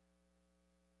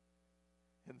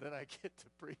 and then I get to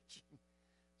preaching.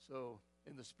 So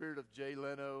in the spirit of Jay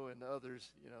Leno and others,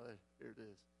 here it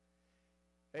is.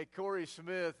 Hey, Corey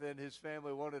Smith and his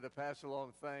family wanted to pass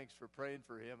along thanks for praying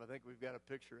for him. I think we've got a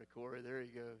picture of Corey. There he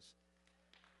goes.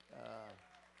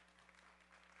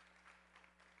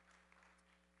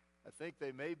 I think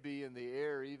they may be in the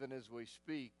air even as we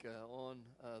speak on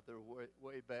their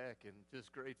way back, and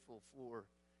just grateful for.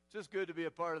 Just good to be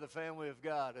a part of the family of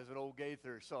God, as an old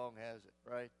Gaither song has it,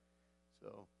 right?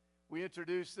 So we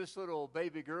introduced this little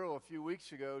baby girl a few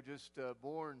weeks ago, just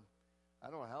born. I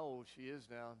don't know how old she is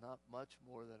now, not much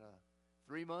more than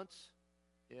 3 months.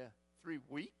 Yeah, 3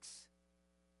 weeks.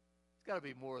 It's got to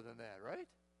be more than that, right?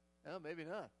 No, maybe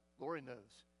not. Lori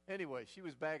knows. Anyway, she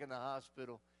was back in the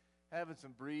hospital having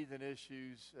some breathing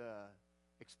issues,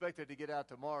 expected to get out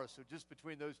tomorrow. So just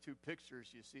between those two pictures,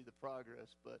 you see the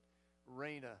progress. But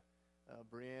Raina,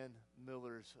 Brianne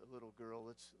Miller's little girl,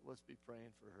 let's be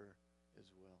praying for her as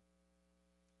well.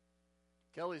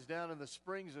 Kelly's down in the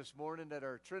Springs this morning at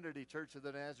our Trinity Church of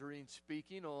the Nazarene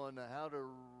speaking on how to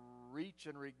reach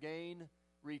and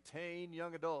retain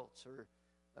young adults, her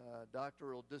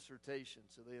doctoral dissertation.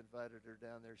 So they invited her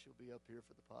down there. She'll be up here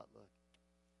for the potluck.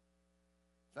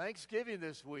 Thanksgiving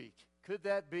this week. Could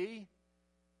that be?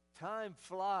 Time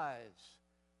flies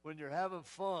when you're having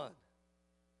fun.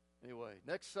 Anyway,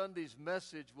 next Sunday's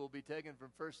message will be taken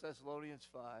from 1 Thessalonians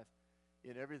 5.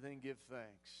 In everything give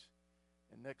thanks.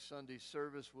 And next Sunday's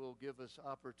service will give us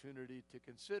opportunity to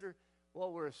consider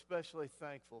what we're especially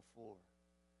thankful for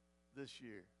this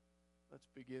year. Let's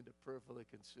begin to prayerfully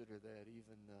consider that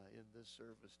even in this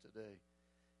service today.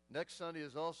 Next Sunday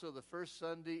is also the first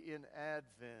Sunday in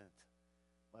Advent,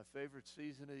 my favorite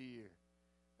season of the year.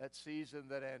 That season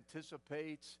that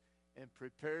anticipates and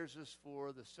prepares us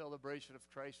for the celebration of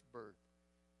Christ's birth,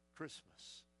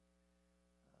 Christmas.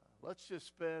 Let's just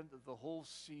spend the whole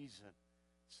season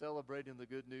celebrating the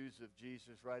good news of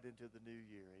Jesus right into the new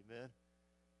year. Amen?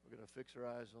 We're going to fix our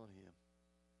eyes on him.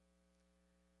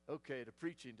 Okay, to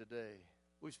preaching today.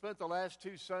 We spent the last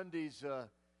 2 Sundays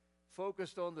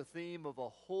focused on the theme of a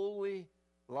holy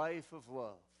life of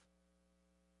love.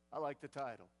 I like the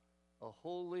title, A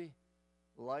Holy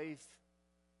Life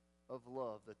of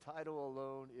Love. The title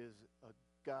alone is a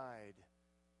guide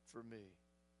for me.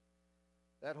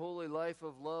 That holy life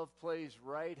of love plays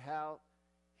right out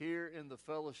here in the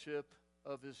fellowship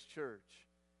of his church.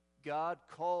 God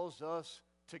calls us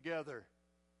together.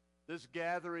 This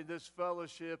gathering, this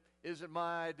fellowship isn't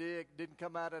my idea. It didn't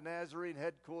come out of Nazarene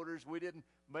headquarters. We didn't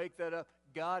make that up.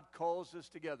 God calls us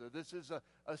together. This is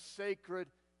a sacred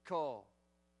call.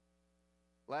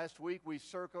 Last week we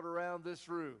circled around this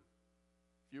room.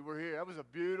 If you were here, that was a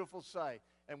beautiful sight.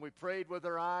 And we prayed with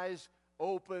our eyes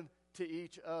open to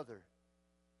each other.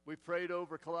 We prayed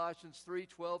over Colossians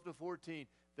 3:12-14.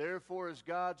 Therefore, as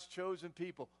God's chosen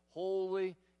people,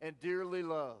 holy and dearly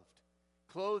loved,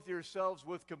 clothe yourselves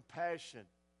with compassion,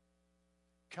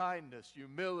 kindness,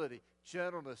 humility,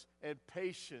 gentleness, and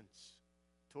patience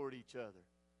toward each other.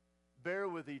 Bear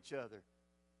with each other.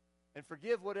 And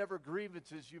forgive whatever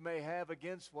grievances you may have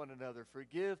against one another.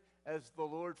 Forgive as the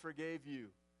Lord forgave you.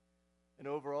 And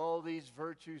over all these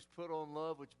virtues put on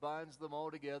love, which binds them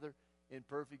all together in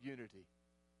perfect unity.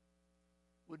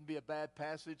 Wouldn't be a bad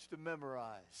passage to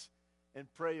memorize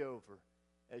and pray over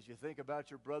as you think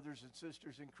about your brothers and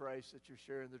sisters in Christ that you're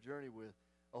sharing the journey with.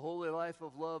 A holy life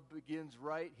of love begins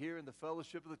right here in the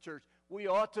fellowship of the church. We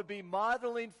ought to be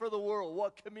modeling for the world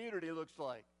what community looks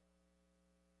like,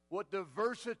 what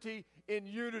diversity in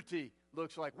unity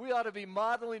looks like. We ought to be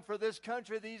modeling for this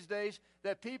country these days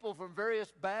that people from various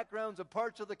backgrounds and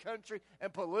parts of the country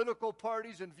and political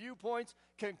parties and viewpoints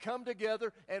can come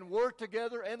together and work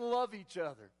together and love each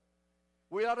other.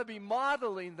 We ought to be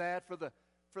modeling that for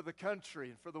the country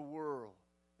and for the world.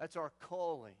 That's our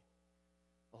calling.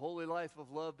 A holy life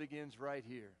of love begins right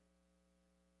here.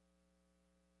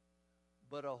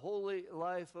 But a holy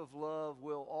life of love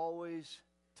will always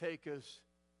take us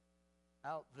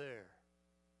out there.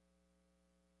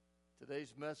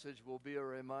 Today's message will be a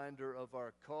reminder of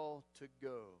our call to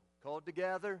go. Called to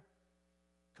gather,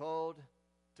 called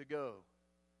to go.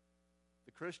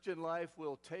 The Christian life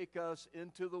will take us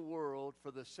into the world for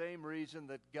the same reason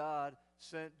that God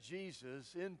sent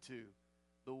Jesus into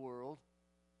the world,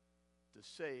 to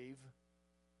save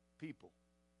people.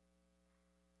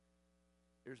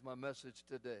 Here's my message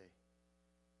today.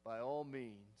 By all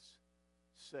means,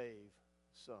 save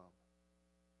some.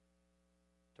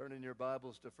 Turn in your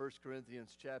Bibles to 1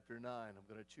 Corinthians chapter 9.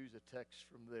 I'm going to choose a text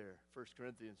from there. 1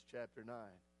 Corinthians chapter 9.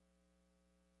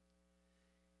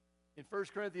 In 1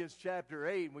 Corinthians chapter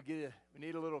 8, we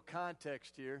need a little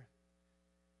context here.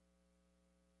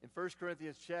 In 1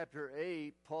 Corinthians chapter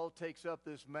 8, Paul takes up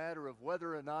this matter of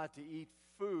whether or not to eat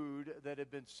food that had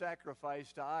been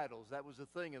sacrificed to idols. That was a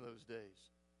thing in those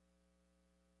days.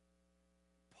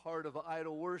 Part of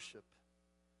idol worship.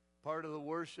 Part of the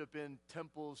worship in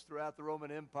temples throughout the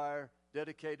Roman Empire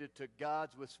dedicated to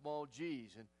gods with small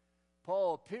g's. And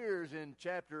Paul appears in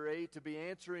chapter 8 to be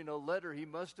answering a letter he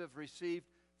must have received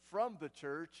from the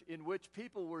church in which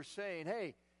people were saying,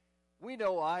 hey, we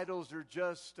know idols are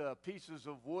just pieces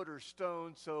of wood or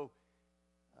stone, so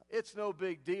it's no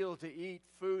big deal to eat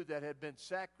food that had been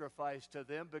sacrificed to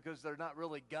them because they're not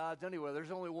really gods anyway.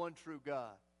 There's only one true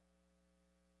God.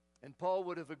 And Paul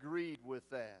would have agreed with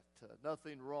that.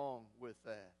 Nothing wrong with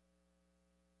that.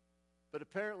 But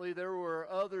apparently there were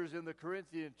others in the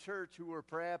Corinthian church who were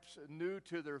perhaps new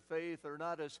to their faith or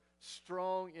not as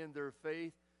strong in their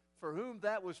faith, for whom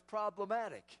that was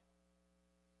problematic.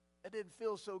 They didn't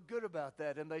feel so good about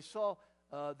that. And they saw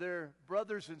their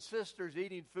brothers and sisters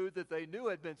eating food that they knew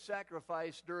had been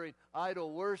sacrificed during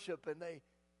idol worship, and it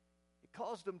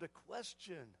caused them to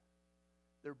question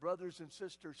their brothers and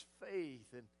sisters' faith,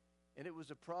 and it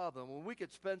was a problem. Well, we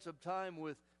could spend some time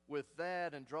with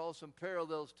that and draw some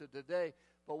parallels to today,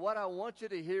 but what I want you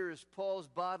to hear is Paul's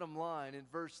bottom line in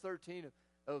verse 13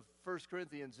 of 1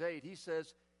 Corinthians 8. He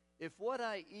says, if what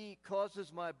I eat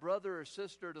causes my brother or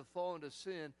sister to fall into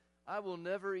sin, I will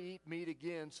never eat meat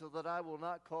again so that I will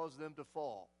not cause them to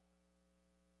fall.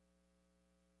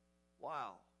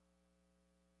 Wow.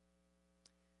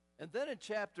 And then in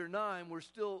chapter 9, we're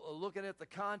still looking at the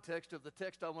context of the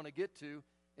text I want to get to.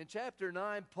 In chapter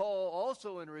 9, Paul,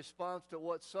 also in response to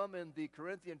what some in the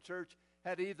Corinthian church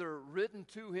had either written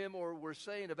to him or were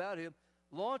saying about him,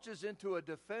 launches into a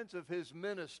defense of his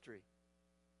ministry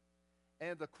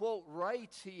and the, quote,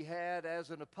 rights he had as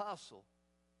an apostle.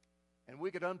 And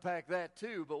we could unpack that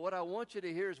too, but what I want you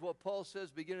to hear is what Paul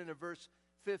says beginning in verse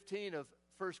 15 of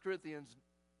 1 Corinthians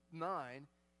 9.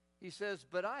 He says,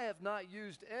 but I have not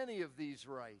used any of these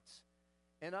rights,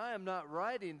 and I am not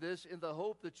writing this in the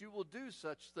hope that you will do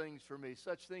such things for me.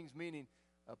 Such things meaning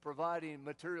providing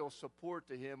material support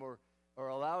to him or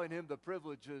allowing him the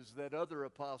privileges that other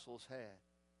apostles had.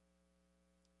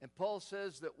 And Paul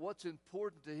says that what's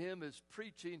important to him is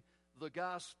preaching the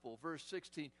gospel. Verse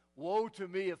 16, woe to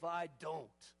me if I don't.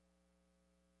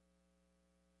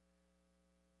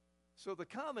 So the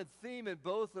common theme in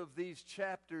both of these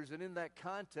chapters and in that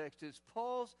context is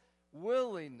Paul's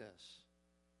willingness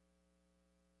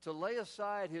to lay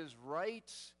aside his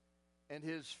rights and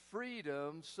his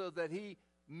freedom so that he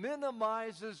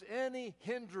minimizes any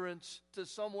hindrance to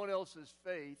someone else's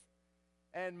faith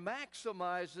and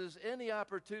maximizes any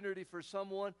opportunity for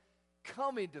someone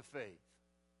coming to faith.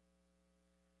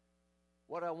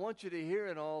 What I want you to hear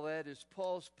in all that is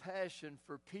Paul's passion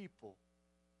for people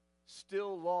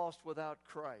still lost without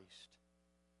Christ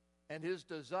and his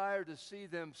desire to see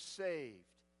them saved,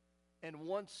 and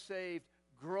once saved,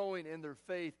 growing in their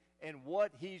faith, and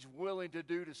what he's willing to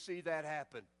do to see that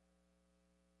happen.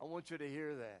 I want you to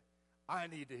hear that. I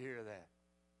need to hear that.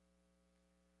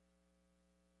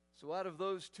 So out of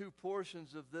those two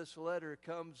portions of this letter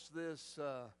comes this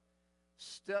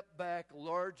step back,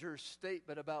 larger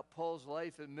statement about Paul's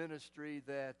life and ministry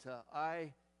that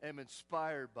I am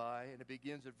inspired by, and it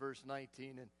begins at verse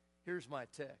 19, and here's my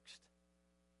text.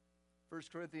 1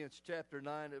 Corinthians chapter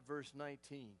 9 at verse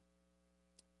 19.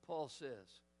 Paul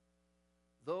says,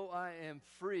 though I am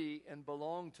free and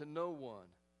belong to no one,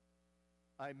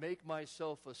 I make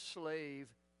myself a slave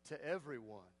to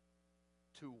everyone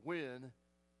to win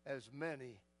as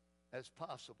many as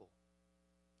possible.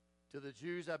 To the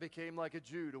Jews I became like a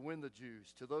Jew to win the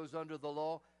Jews. To those under the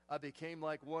law I became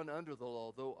like one under the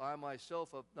law, though I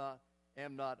myself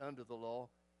am not under the law,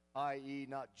 i.e.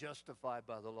 not justified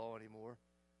by the law anymore,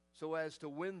 so as to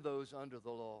win those under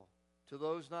the law. To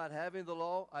those not having the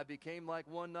law I became like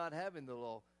one not having the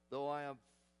law, though I am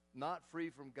not free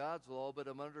from God's law, but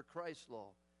am under Christ's law,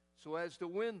 so as to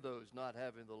win those not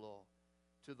having the law.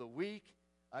 To the weak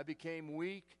I became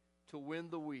weak to win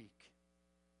the weak.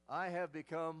 I have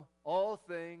become all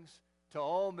things to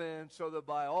all men, so that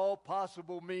by all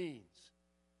possible means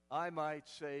I might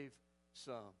save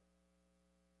some.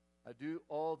 I do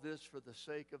all this for the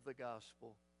sake of the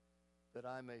gospel, that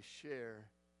I may share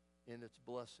in its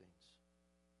blessings.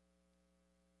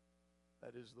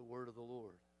 That is the word of the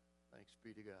Lord. Thanks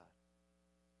be to God.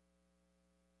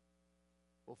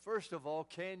 Well, first of all,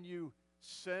 can you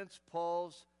sense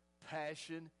Paul's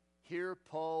passion, hear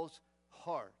Paul's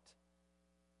heart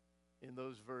in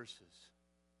those verses?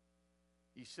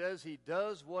 He says he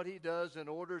does what he does in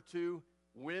order to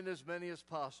win as many as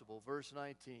possible. Verse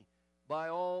 19, by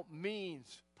all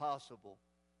means possible.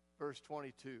 verse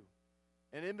 22.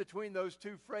 And in between those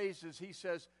two phrases, he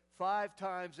says 5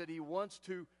 times that he wants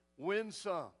to win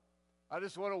some. I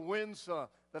just want to win some,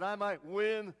 that I might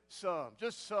win some.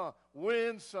 Just some.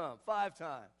 Win some. 5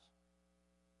 times.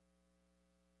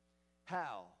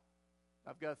 How?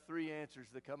 I've got 3 answers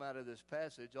that come out of this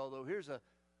passage, although here's a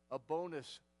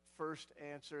bonus first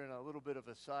answer and a little bit of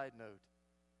a side note.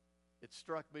 It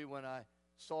struck me when I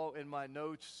saw in my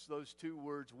notes those 2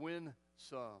 words, win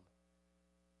some.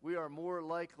 We are more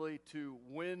likely to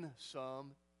win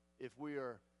some if we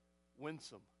are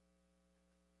winsome.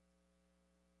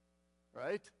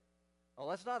 Right? Oh,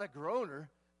 that's not a groaner.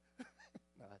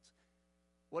 No,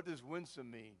 what does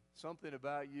winsome mean? Something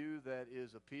about you that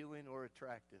is appealing or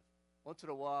attractive. Once in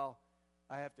a while,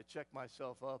 I have to check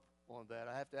myself up on that.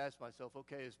 I have to ask myself,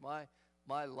 okay, is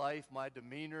my life, my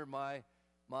demeanor, my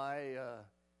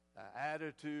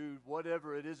attitude,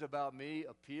 whatever it is about me,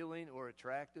 appealing or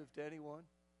attractive to anyone?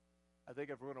 I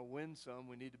think if we're going to win some,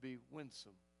 we need to be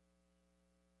winsome.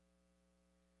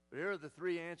 But here are the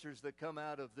 3 answers that come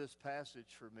out of this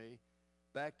passage for me.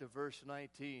 Back to verse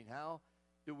 19. How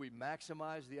do we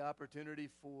maximize the opportunity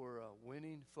for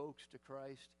winning folks to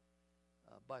Christ?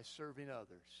 By serving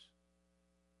others.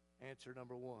 Answer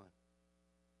number 1.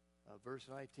 Verse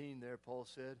 19 there, Paul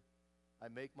said, I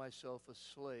make myself a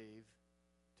slave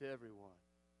to everyone.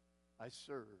 I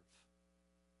serve.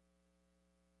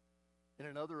 In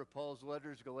another of Paul's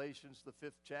letters, Galatians, the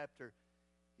 5th chapter,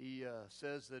 he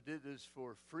says that it is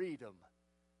for freedom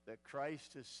that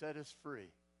Christ has set us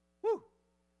free. Woo!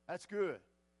 That's good.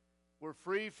 We're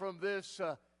free from this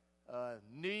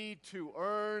need to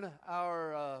earn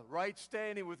our right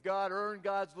standing with God, earn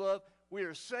God's love. We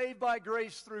are saved by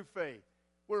grace through faith.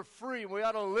 We're free. We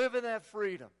ought to live in that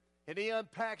freedom. And he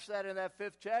unpacks that in that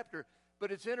 5th chapter.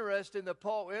 But it's interesting that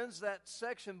Paul ends that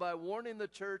section by warning the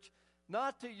church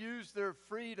not to use their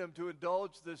freedom to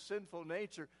indulge the sinful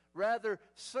nature. Rather,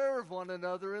 serve one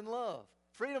another in love.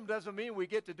 Freedom doesn't mean we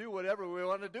get to do whatever we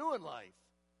want to do in life.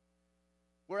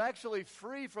 We're actually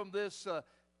free from this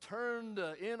turned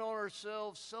in on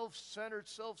ourselves, self-centered,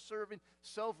 self-serving,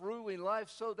 self-ruling life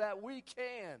so that we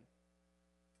can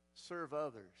serve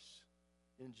others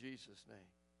in Jesus' name.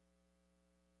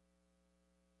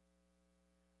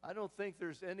 I don't think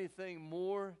there's anything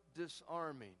more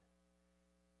disarming,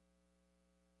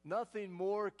 nothing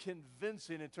more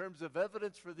convincing in terms of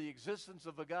evidence for the existence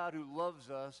of a God who loves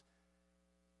us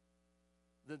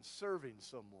than serving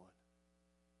someone.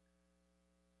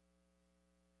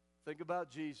 Think about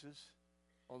Jesus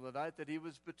on the night that he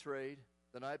was betrayed,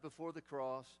 the night before the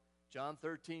cross. John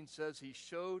 13 says he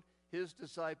showed his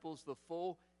disciples the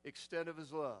full extent of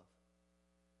his love.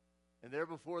 And there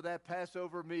before that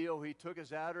Passover meal, he took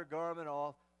his outer garment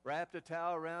off, wrapped a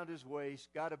towel around his waist,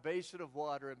 got a basin of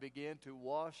water, and began to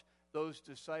wash those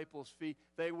disciples' feet.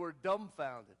 They were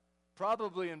dumbfounded,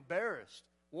 probably embarrassed.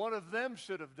 One of them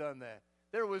should have done that.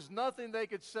 There was nothing they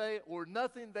could say or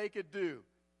nothing they could do.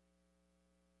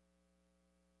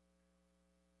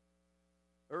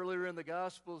 Earlier in the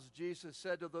Gospels, Jesus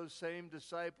said to those same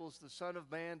disciples, the Son of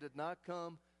Man did not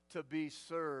come to be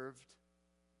served,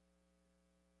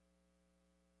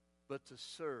 but to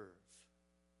serve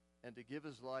and to give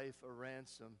his life a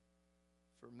ransom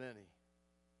for many.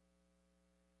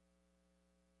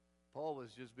 Paul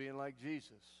was just being like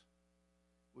Jesus.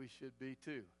 We should be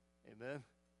too. Amen?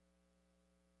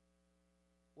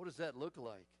 What does that look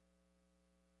like?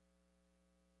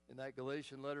 In that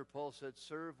Galatian letter, Paul said,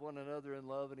 serve one another in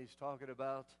love, and he's talking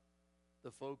about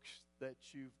the folks that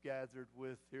you've gathered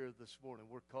with here this morning.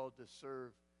 We're called to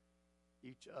serve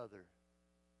each other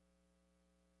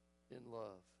in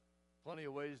love. Plenty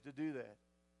of ways to do that.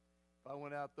 If I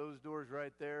went out those doors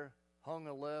right there, hung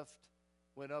a left,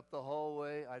 went up the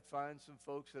hallway, I'd find some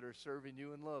folks that are serving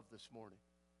you in love this morning.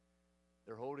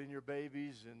 They're holding your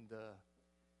babies and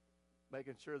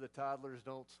making sure the toddlers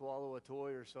don't swallow a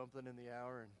toy or something in the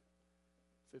hour and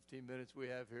 15 minutes we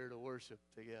have here to worship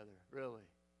together, really.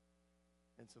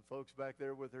 And some folks back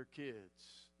there with their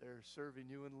kids, they're serving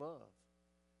you in love.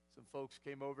 Some folks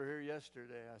came over here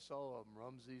yesterday. I saw them,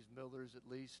 Rumsey's, Miller's at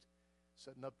least,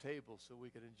 setting up tables so we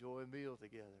could enjoy a meal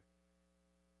together.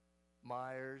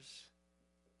 Myers,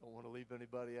 don't want to leave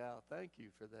anybody out. Thank you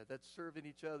for that. That's serving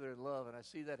each other in love, and I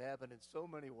see that happen in so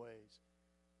many ways.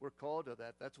 We're called to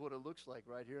that. That's what it looks like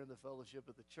right here in the fellowship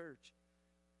of the church.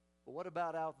 But what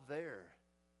about out there?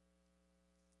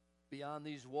 Beyond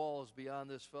these walls, beyond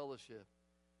this fellowship?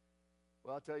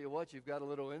 Well, I'll tell you what, you've got a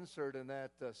little insert in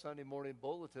that Sunday morning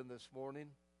bulletin this morning.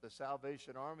 The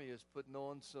Salvation Army is putting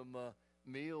on some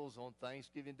meals on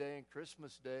Thanksgiving Day and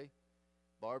Christmas Day.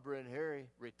 Barbara and Harry,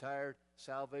 retired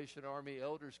Salvation Army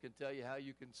elders, can tell you how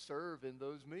you can serve in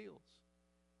those meals.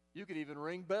 You could even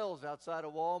ring bells outside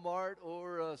of Walmart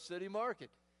or City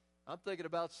Market. I'm thinking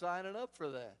about signing up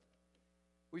for that.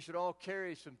 We should all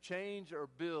carry some change or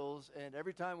bills, and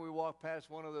every time we walk past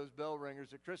one of those bell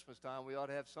ringers at Christmas time, we ought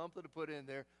to have something to put in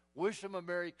there, wish them a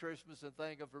Merry Christmas, and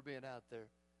thank them for being out there.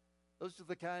 Those are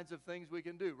the kinds of things we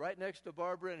can do. Right next to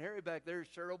Barbara and Harry back there is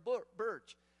Cheryl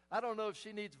Birch. I don't know if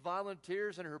she needs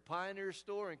volunteers in her Pioneer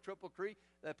store in Cripple Creek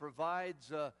that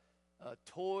provides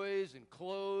toys and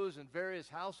clothes and various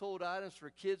household items for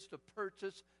kids to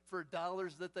purchase for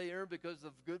dollars that they earn because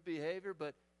of good behavior,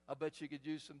 but I bet you could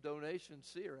use some donations.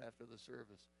 See her after the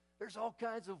service. There's all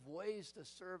kinds of ways to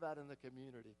serve out in the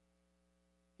community.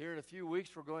 Here in a few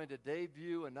weeks, we're going to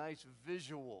debut a nice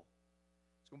visual.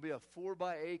 It's going to be a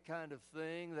 4x8 kind of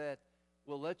thing that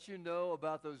will let you know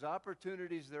about those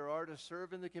opportunities there are to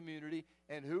serve in the community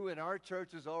and who in our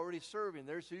church is already serving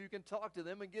there, so you can talk to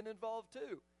them and get involved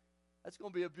too. That's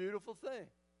going to be a beautiful thing.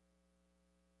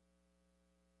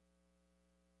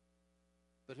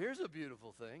 But here's a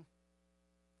beautiful thing.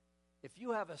 If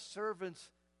you have a servant's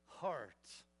heart,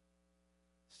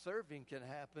 serving can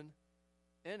happen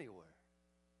anywhere,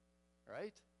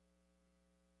 right?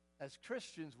 As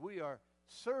Christians, we are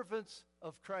servants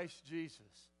of Christ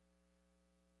Jesus.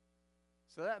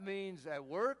 So that means at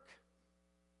work,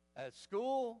 at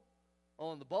school,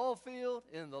 on the ball field,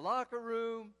 in the locker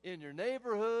room, in your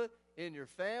neighborhood, in your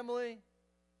family.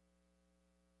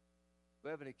 Do we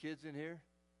have any kids in here?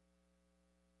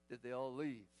 Did they all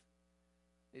leave?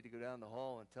 Need to go down the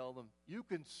hall and tell them, you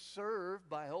can serve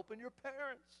by helping your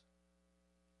parents.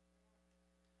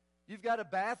 You've got a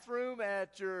bathroom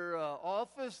at your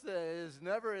office that is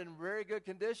never in very good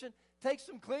condition. Take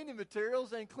some cleaning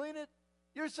materials and clean it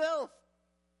yourself.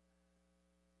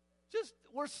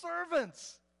 We're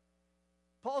servants.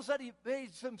 Paul said he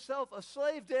made himself a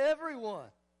slave to everyone.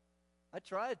 I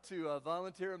tried to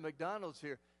volunteer at McDonald's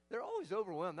here. They're always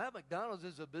overwhelmed. That McDonald's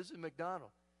is a busy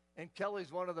McDonald's. And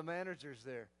Kelly's one of the managers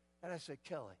there. And I said,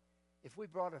 Kelly, if we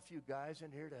brought a few guys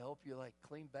in here to help you, like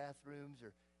clean bathrooms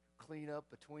or clean up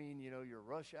between, your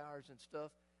rush hours and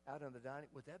stuff out on the dining,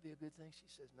 would that be a good thing? She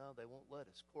says, no, they won't let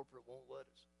us. Corporate won't let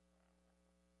us.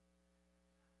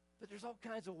 But there's all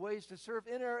kinds of ways to serve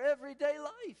in our everyday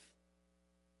life.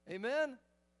 Amen?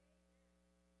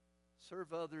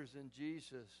 Serve others in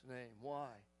Jesus' name. Why?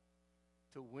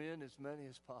 To win as many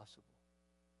as possible.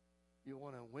 You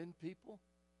want to win people?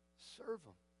 Serve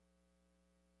them.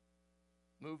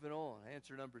 Moving on.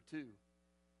 Answer number 2.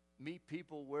 Meet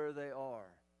people where they are.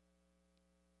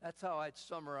 That's how I'd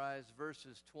summarize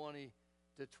verses 20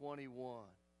 to 21.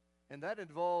 And that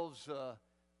involves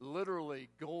literally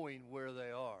going where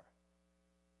they are.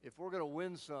 If we're going to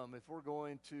win some, if we're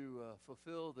going to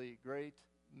fulfill the great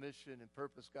mission and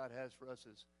purpose God has for us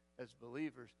as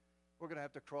believers, we're going to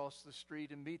have to cross the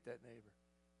street and meet that neighbor.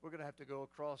 We're going to have to go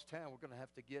across town. We're going to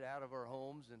have to get out of our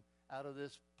homes and out of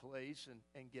this place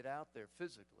and get out there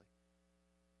physically.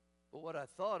 But what I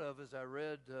thought of as I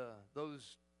read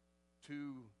those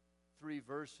 2-3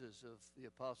 verses of the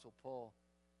Apostle Paul,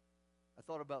 I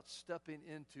thought about stepping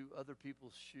into other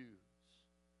people's shoes,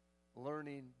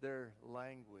 learning their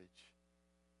language,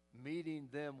 meeting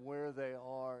them where they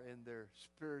are in their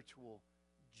spiritual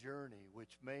journey,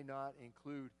 which may not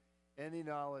include any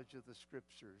knowledge of the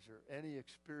Scriptures or any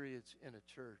experience in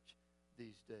a church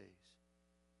these days.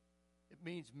 It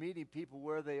means meeting people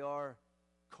where they are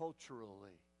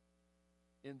culturally,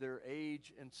 in their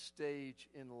age and stage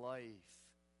in life,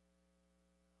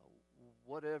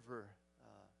 whatever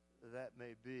that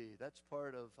may be. That's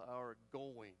part of our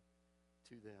going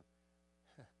to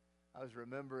them. I was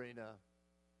remembering an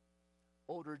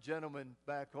older gentleman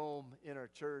back home in our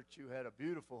church who had a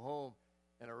beautiful home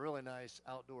and a really nice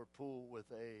outdoor pool with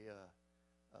a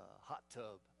hot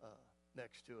tub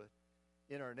next to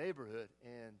it in our neighborhood.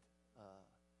 And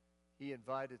he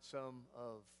invited some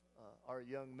of our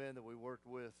young men that we worked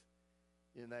with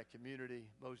in that community,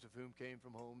 most of whom came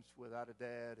from homes without a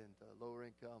dad and lower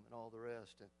income and all the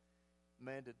rest. And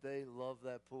man, did they love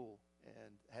that pool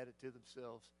and had it to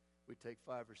themselves. We'd take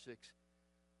 5 or 6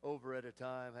 over at a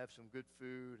time, have some good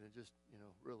food, and just,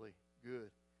 really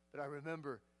good. But I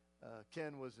remember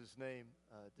Ken was his name,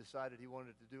 decided he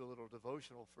wanted to do a little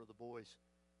devotional for the boys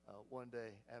one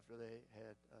day after they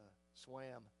had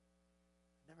swam.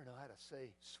 I never know how to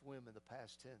say swim in the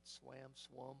past tense. Swam,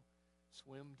 swum,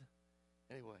 swimmed.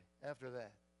 Anyway, after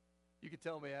that, you can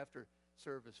tell me after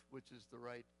service which is the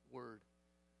right word.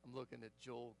 I'm looking at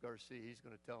Joel Garcia. He's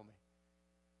going to tell me.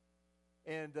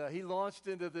 And he launched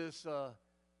into this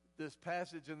this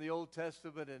passage in the Old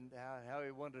Testament and how he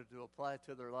wanted to apply it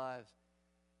to their lives.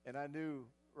 And I knew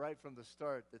right from the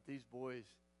start that these boys,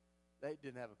 they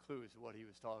didn't have a clue as to what he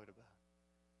was talking about.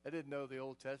 They didn't know the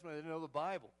Old Testament. They didn't know the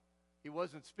Bible. He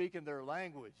wasn't speaking their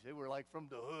language. They were like from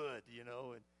the hood,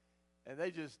 and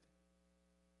they just,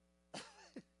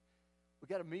 we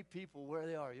got to meet people where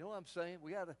they are. You know what I'm saying?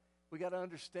 We got to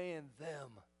understand them.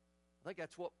 I think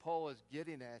that's what Paul is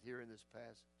getting at here in this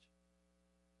passage.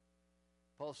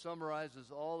 Paul summarizes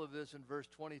all of this in verse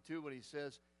 22 when he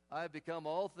says, I have become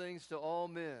all things to all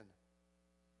men.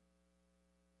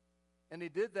 And he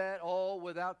did that all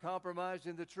without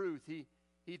compromising the truth.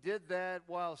 He did that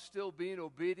while still being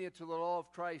obedient to the law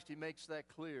of Christ. He makes that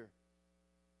clear.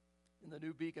 In the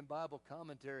New Beacon Bible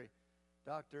Commentary,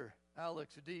 Dr.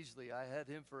 Alex Deasley, I had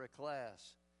him for a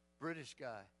class, British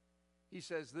guy. He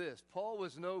says this, Paul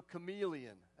was no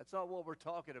chameleon. That's not what we're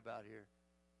talking about here.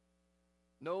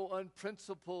 No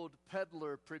unprincipled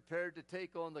peddler prepared to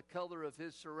take on the color of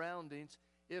his surroundings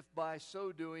if by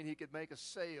so doing he could make a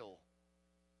sale.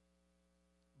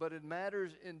 But in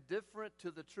matters indifferent to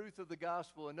the truth of the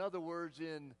gospel, in other words,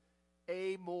 in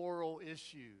amoral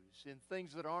issues, in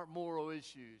things that aren't moral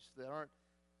issues, that aren't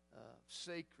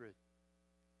sacred,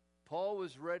 Paul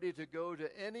was ready to go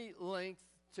to any length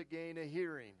to gain a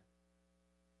hearing.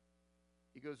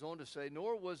 He goes on to say,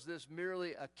 nor was this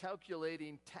merely a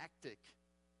calculating tactic.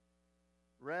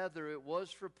 Rather, it was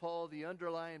for Paul the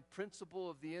underlying principle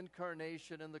of the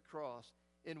incarnation and the cross,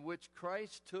 in which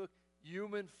Christ took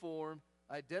human form,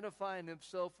 identifying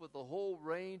himself with the whole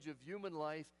range of human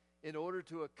life in order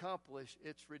to accomplish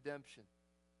its redemption,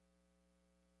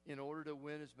 in order to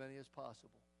win as many as possible.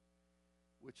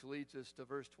 Which leads us to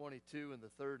verse 22 and the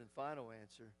third and final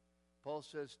answer. Paul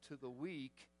says, to the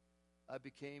weak, I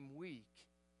became weak.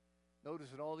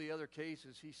 Notice in all the other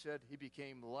cases, he said he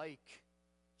became like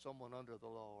someone under the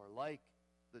law or like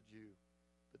the Jew.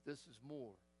 But this is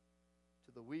more.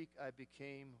 To the weak, I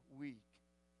became weak.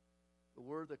 The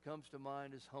word that comes to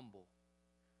mind is humble.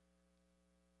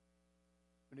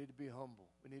 We need to be humble.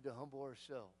 We need to humble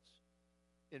ourselves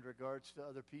in regards to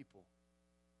other people.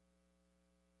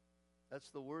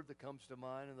 That's the word that comes to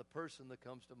mind, and the person that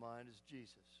comes to mind is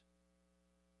Jesus.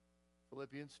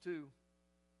 Philippians 2,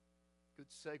 good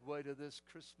segue to this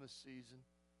Christmas season.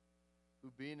 Who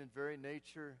being in very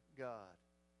nature God,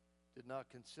 did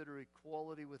not consider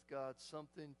equality with God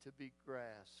something to be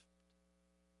grasped.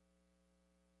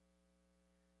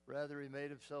 Rather, he made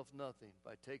himself nothing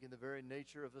by taking the very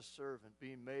nature of a servant,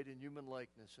 being made in human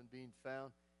likeness, and being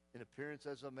found in appearance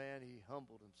as a man, he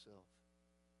humbled himself,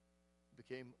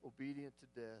 became obedient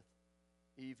to death,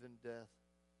 even death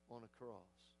on a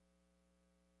cross.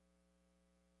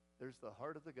 There's the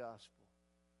heart of the gospel.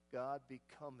 God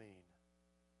becoming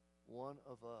one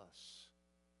of us,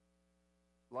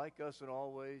 like us in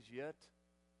all ways, yet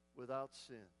without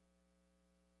sin.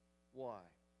 Why?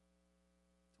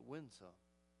 To win some.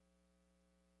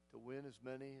 To win as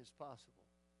many as possible.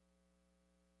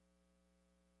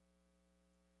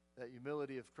 That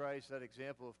humility of Christ, that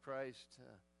example of Christ,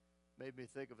 made me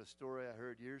think of a story I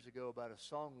heard years ago about a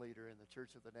song leader in the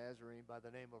Church of the Nazarene by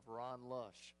the name of Ron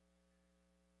Lush.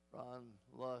 Ron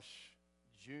Lush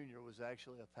Jr. was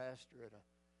actually a pastor at a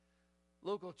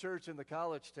local church in the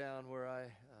college town where I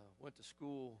went to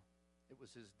school. It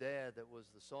was his dad that was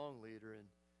the song leader, and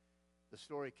the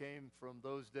story came from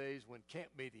those days when camp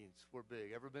meetings were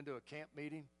big. Ever been to a camp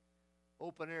meeting?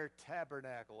 Open air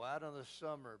tabernacle out in the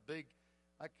summer. Big,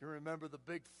 I can remember the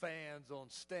big fans on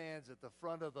stands at the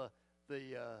front of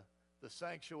the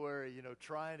sanctuary,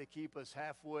 trying to keep us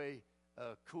halfway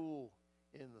cool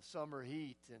in the summer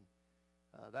heat.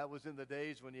 And that was in the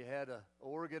days when you had an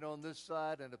organ on this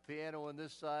side and a piano on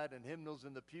this side and hymnals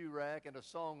in the pew rack and a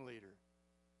song leader.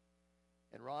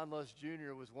 And Ron Lush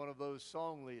Jr. was one of those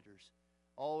song leaders,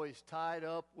 always tied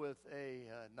up with a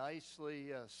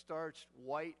nicely starched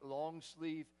white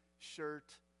long-sleeve shirt.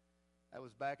 That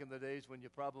was back in the days when you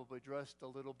probably dressed a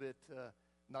little bit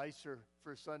nicer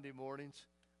for Sunday mornings.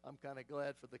 I'm kind of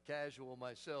glad for the casual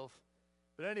myself.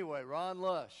 But anyway, Ron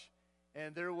Lush.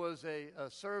 And there was a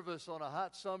service on a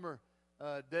hot summer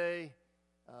day.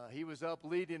 He was up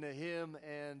leading a hymn,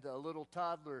 and a little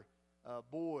toddler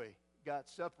boy got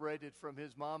separated from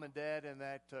his mom and dad, and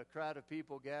that crowd of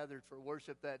people gathered for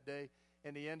worship that day.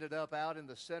 And he ended up out in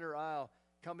the center aisle,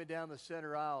 coming down the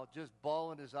center aisle, just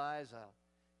bawling his eyes out,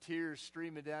 tears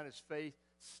streaming down his face,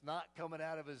 snot coming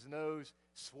out of his nose,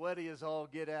 sweaty as all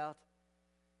get out.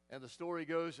 And the story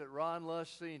goes that Ron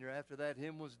Lush Sr., after that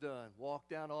hymn was done, walked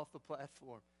down off the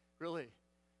platform. Really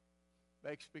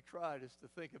makes me cry just to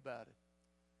think about it.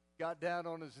 Got down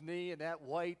on his knee in that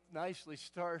white, nicely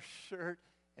starched shirt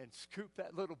and scooped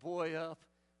that little boy up.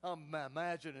 I'm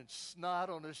imagining snot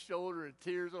on his shoulder and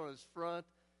tears on his front,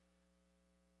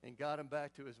 and got him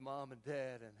back to his mom and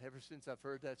dad. And ever since I've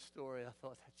heard that story, I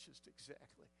thought that's just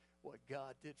exactly what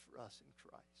God did for us in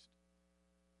Christ.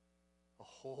 A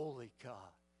holy God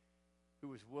who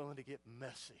was willing to get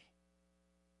messy.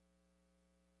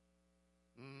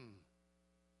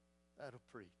 That'll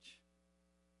preach.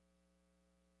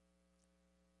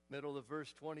 Middle of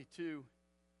verse 22,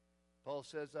 Paul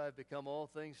says, I've become all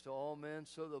things to all men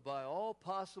so that by all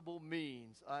possible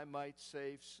means I might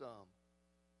save some.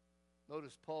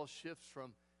 Notice Paul shifts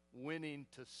from winning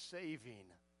to saving,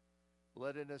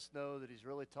 letting us know that he's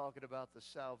really talking about the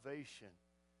salvation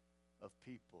of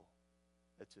people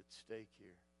that's at stake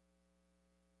here.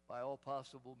 By all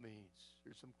possible means.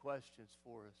 Here's some questions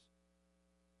for us.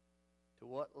 To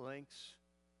what lengths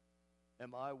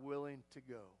am I willing to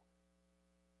go?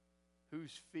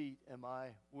 Whose feet am I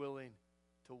willing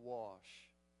to wash?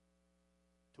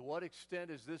 To what extent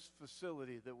is this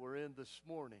facility that we're in this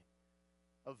morning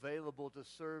available to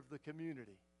serve the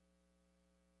community?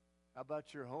 How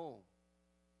about your home,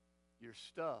 your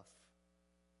stuff,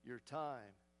 your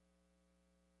time?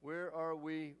 Where are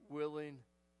we willing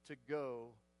to go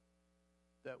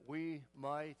that we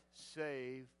might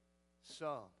save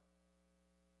some?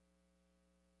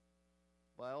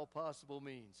 By all possible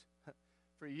means.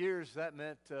 For years, that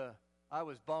meant I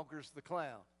was Bonkers the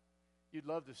Clown. You'd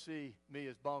love to see me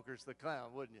as Bonkers the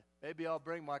Clown, wouldn't you? Maybe I'll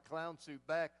bring my clown suit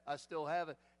back. I still have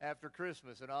it after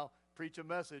Christmas, and I'll preach a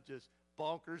message as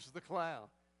Bonkers the Clown.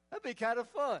 That'd be kind of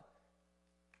fun.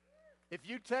 If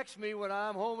you text me when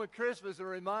I'm home at Christmas and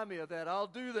remind me of that, I'll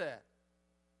do that.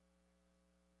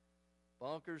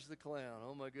 Bonkers the Clown,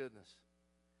 oh my goodness.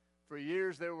 For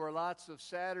years, there were lots of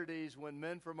Saturdays when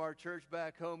men from our church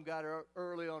back home got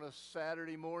early on a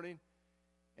Saturday morning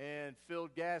and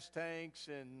filled gas tanks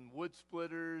and wood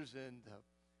splitters and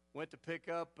went to pick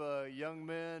up young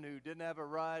men who didn't have a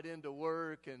ride into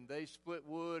work, and they split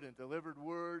wood and delivered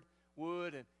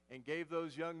wood and gave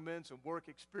those young men some work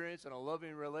experience and a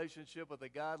loving relationship with a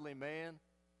godly man.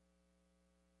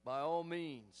 By all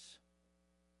means.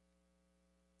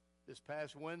 This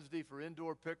past Wednesday for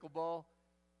indoor pickleball,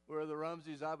 where the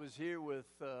Rumseys, I was here with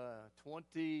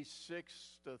 26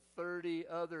 to 30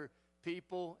 other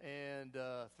people, and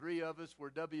 3 of us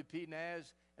were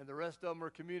WPNaz, and the rest of them are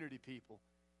community people.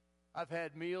 I've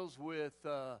had meals with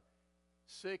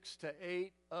 6 to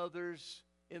 8 others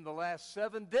in the last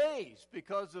 7 days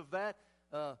because of that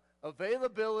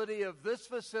availability of this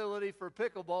facility for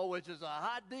pickleball, which is a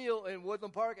hot deal in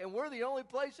Woodland Park, and we're the only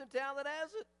place in town that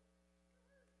has it.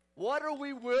 What are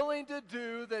we willing to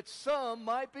do that some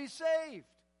might be saved?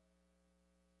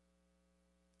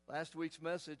 Last week's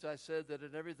message, I said that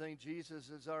in everything, Jesus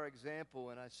is our example,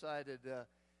 and I cited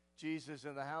Jesus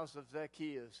in the house of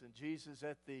Zacchaeus, and Jesus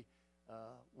at the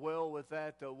well with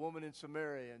that woman in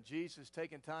Samaria, and Jesus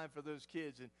taking time for those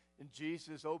kids, and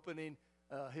Jesus opening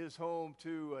his home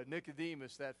to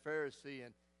Nicodemus, that Pharisee,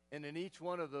 and in each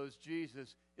one of those,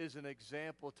 Jesus is an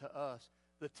example to us.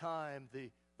 The time,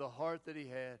 the heart that he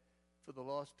had for the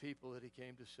lost people that he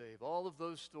came to save. All of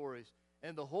those stories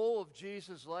and the whole of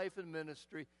Jesus' life and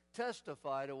ministry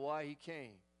testify to why he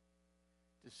came,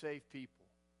 to save people,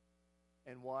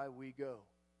 and why we go.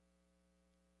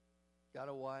 Got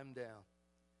to wind him down.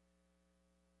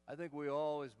 I think we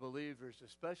all as believers,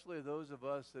 especially those of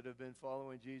us that have been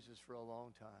following Jesus for a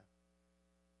long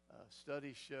time,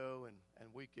 studies show,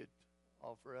 and we could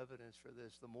offer evidence for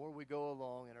this, the more we go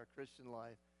along in our Christian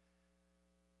life,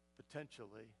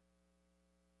 potentially,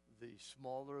 the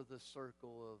smaller the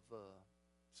circle of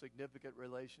significant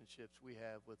relationships we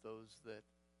have with those that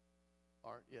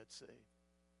aren't yet saved.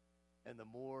 And the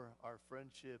more our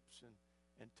friendships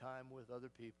and time with other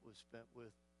people is spent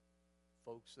with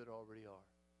folks that already are.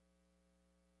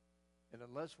 And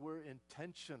unless we're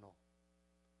intentional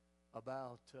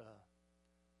about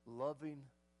loving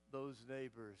those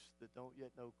neighbors that don't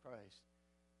yet know Christ,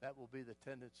 that will be the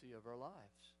tendency of our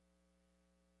lives.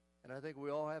 And I think we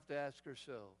all have to ask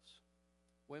ourselves,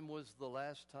 when was the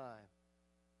last time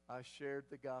I shared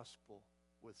the gospel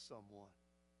with someone?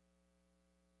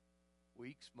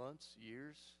 Weeks, months,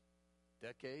 years,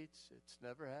 decades? It's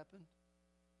never happened?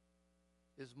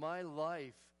 Is my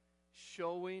life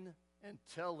showing and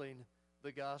telling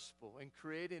the gospel and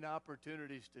creating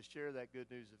opportunities to share that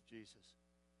good news of Jesus?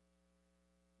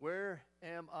 Where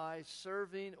am I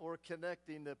serving or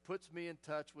connecting that puts me in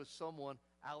touch with someone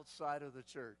outside of the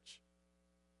church?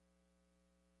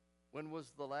 When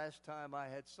was the last time I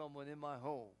had someone in my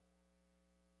home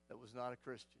that was not a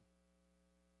Christian?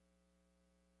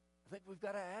 I think we've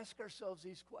got to ask ourselves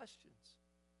these questions.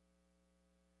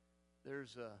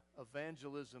 there's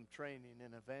evangelism training,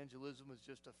 and evangelism is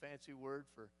just a fancy word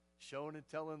for showing and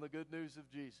telling the good news of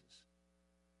Jesus.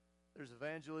 There's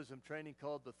evangelism training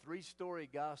called the 3-Story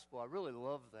Gospel. I really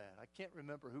love that. I can't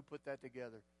remember who put that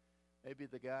together. Maybe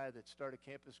the guy that started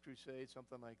Campus Crusade,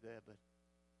 something like that. But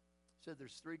he said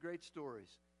there's 3 great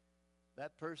stories.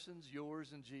 That person's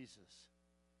yours and Jesus.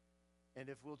 And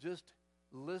if we'll just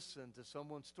listen to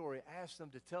someone's story, ask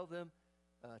them to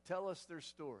tell us their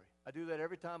story. I do that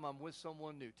every time I'm with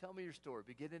someone new. Tell me your story,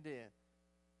 beginning to end.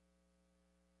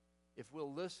 If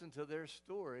we'll listen to their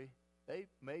story, they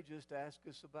may just ask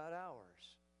us about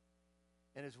ours.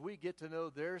 And as we get to know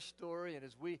their story and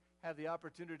as we have the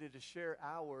opportunity to share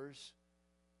ours,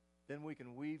 then we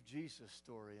can weave Jesus'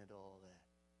 story into all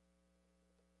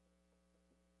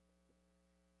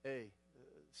that. Hey,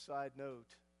 side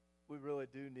note, we really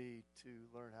do need to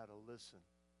learn how to listen.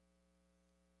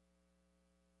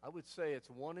 I would say it's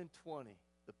 1 in 20,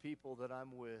 the people that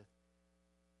I'm with,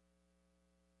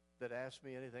 that ask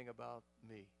me anything about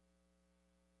me.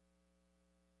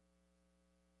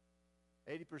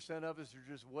 80% of us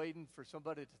are just waiting for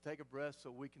somebody to take a breath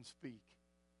so we can speak.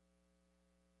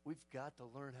 We've got to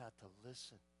learn how to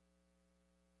listen.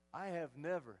 I have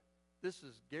never, this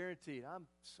is guaranteed, I'm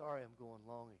sorry I'm going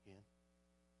long again.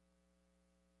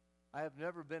 I have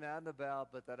never been out and about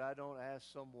but that I don't ask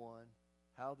someone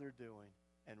how they're doing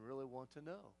and really want to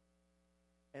know.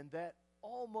 And that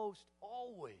almost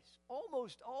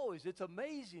always, it's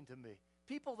amazing to me.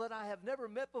 People that I have never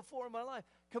met before in my life,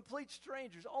 complete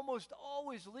strangers, almost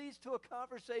always leads to a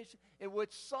conversation in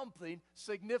which something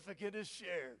significant is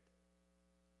shared.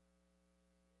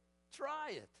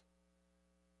 Try it.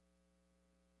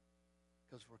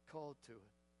 Because we're called to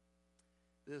it.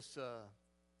 This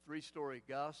 3-Story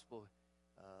Gospel,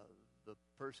 the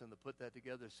person that put that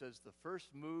together says the first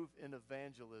move in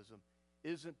evangelism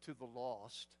isn't to the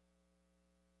lost,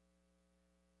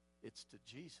 it's to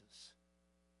Jesus.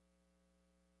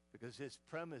 Because his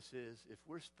premise is, if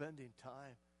we're spending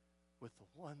time with the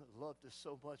one that loved us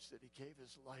so much that he gave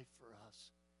his life for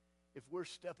us, if we're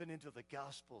stepping into the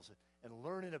Gospels and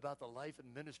learning about the life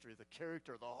and ministry, the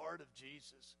character, the heart of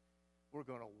Jesus, we're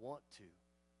going to want to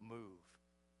move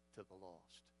to the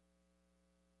lost.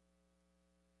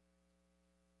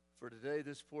 For today,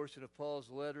 this portion of Paul's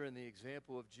letter and the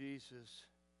example of Jesus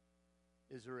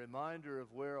is a reminder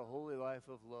of where a holy life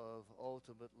of love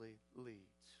ultimately leads.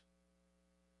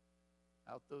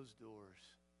 Out those doors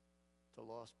to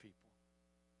lost people.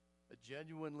 A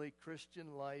genuinely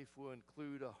Christian life will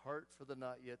include a heart for the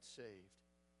not yet saved.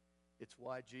 It's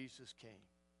why Jesus came.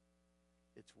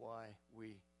 It's why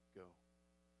we go.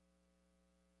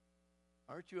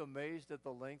 Aren't you amazed at the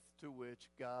length to which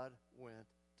God went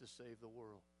to save the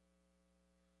world?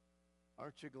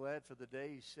 Aren't you glad for the day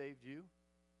he saved you?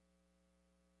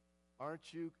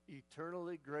 Aren't you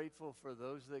eternally grateful for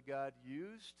those that God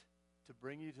used to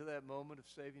bring you to that moment of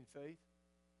saving faith?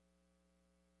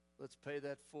 Let's pay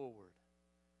that forward.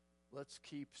 Let's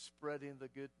keep spreading the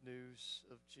good news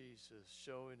of Jesus,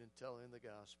 showing and telling the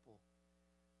gospel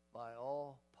by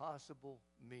all possible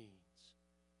means.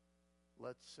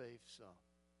 Let's save some.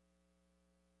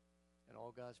 And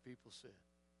all God's people said,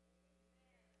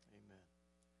 amen.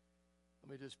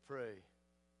 Let me just pray.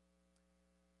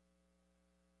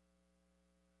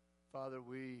 Father,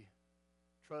 we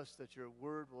trust that your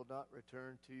word will not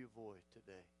return to you void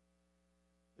today.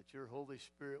 That your Holy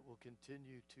Spirit will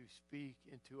continue to speak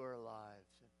into our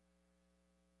lives.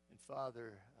 And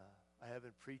Father, I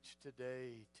haven't preached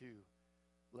today to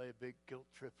lay a big guilt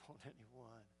trip on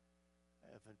anyone. I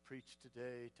haven't preached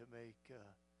today to make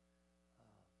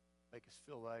us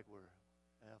feel like we're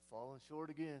falling short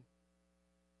again.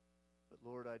 But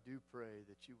Lord, I do pray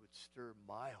that you would stir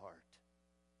my heart,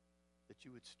 that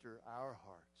you would stir our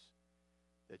hearts,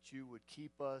 that you would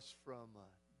keep us from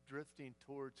drifting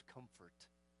towards comfort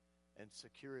and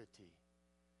security,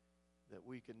 that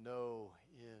we can know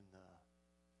in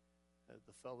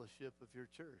the fellowship of your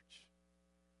church.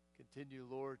 Continue,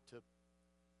 Lord, to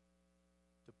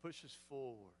push us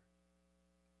forward,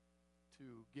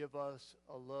 to give us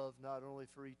a love not only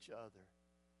for each other,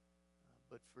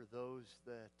 but for those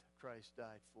that Christ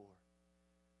died for,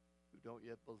 who don't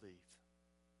yet believe,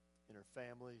 in our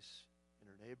families, in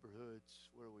our neighborhoods,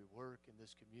 where we work, in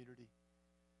this community,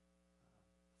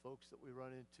 folks that we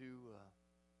run into,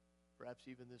 perhaps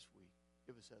even this week.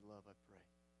 Give us that love, I pray.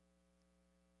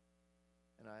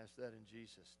 And I ask that in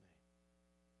Jesus' name.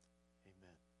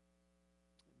 Amen.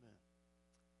 Amen.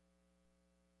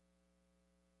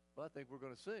 Well, I think we're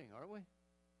going to sing, aren't we?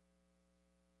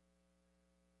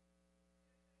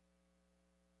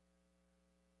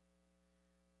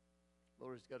 Lord,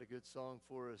 Lori's got a good song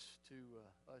for us to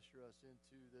usher us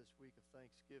into this week of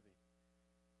Thanksgiving,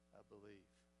 I believe.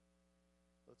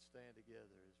 Let's stand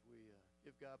together as we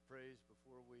give God praise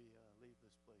before we leave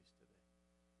this place today.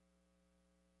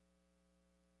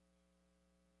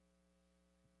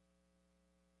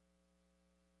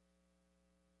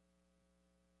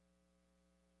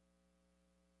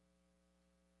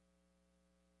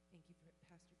 Thank you,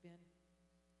 Pastor Ben.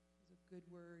 It was a good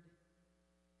word,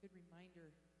 good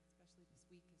reminder, especially this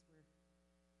week as we're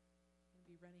going to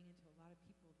be running into a lot of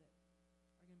people that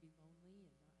are going to be lonely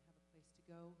and not have a place to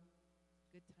go.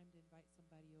 Good time to invite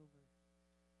somebody over.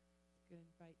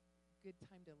 Good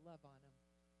time to love on them.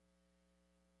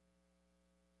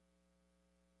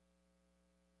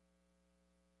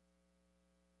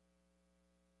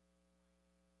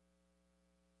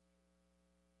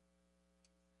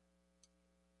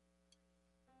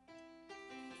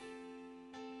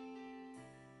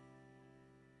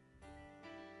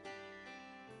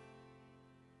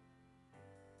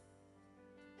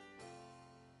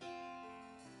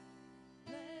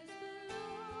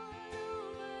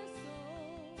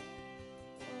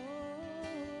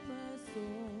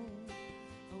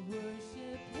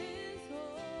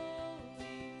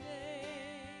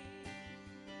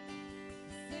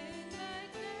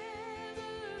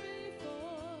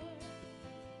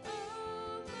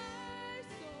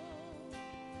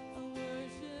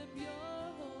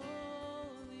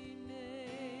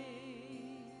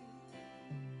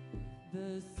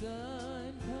 The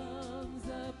sun comes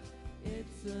up,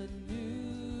 it's a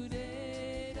new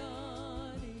day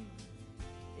dawning.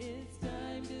 It's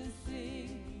time to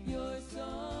sing your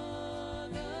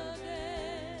song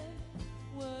again.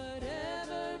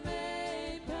 Whatever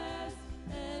may pass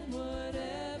and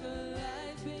whatever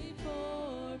lies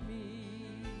before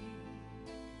me,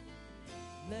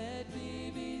 let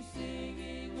me be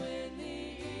singing when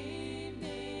the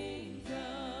evening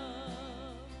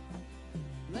comes.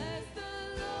 Bless the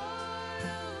Lord.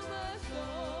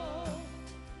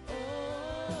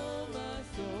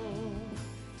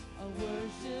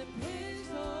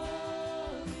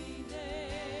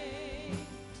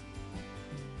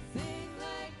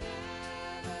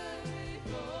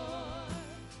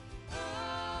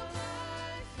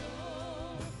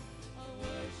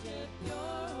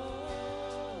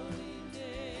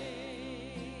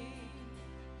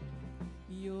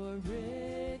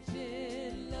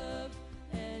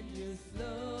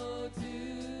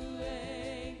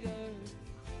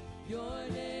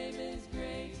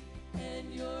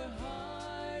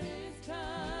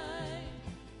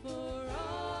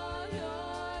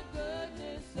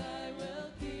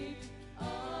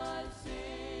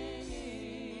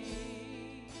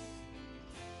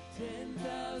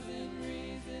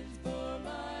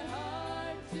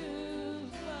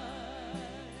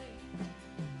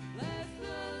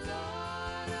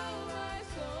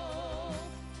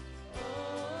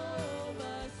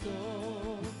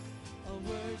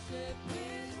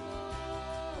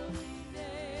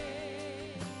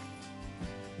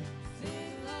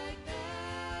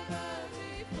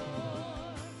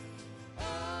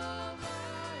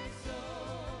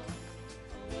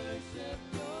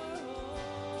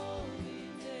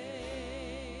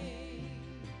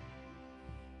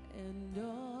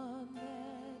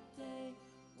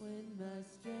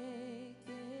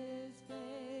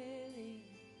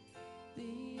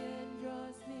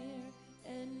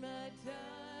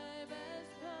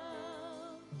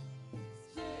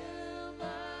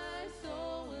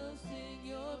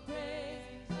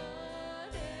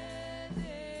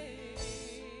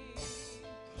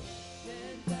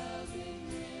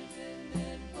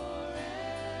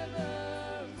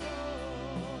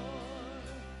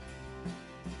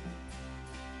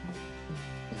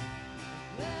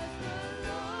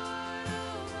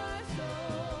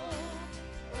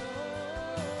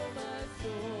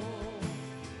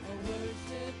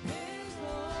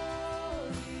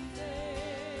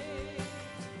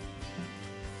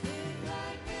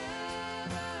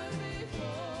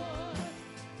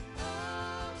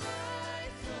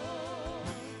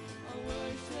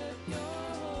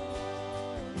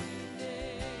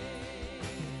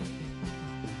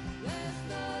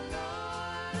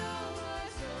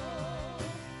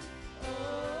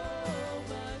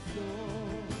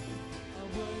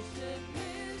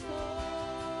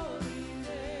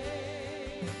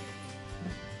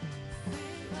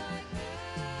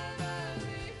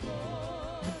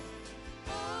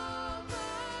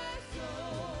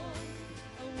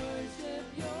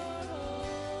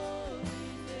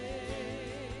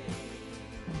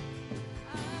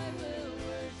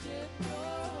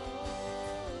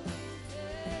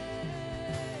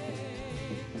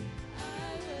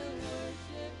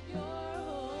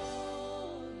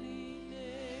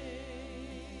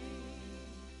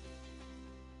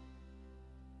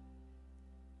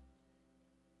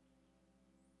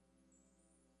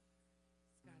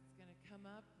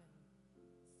 come up and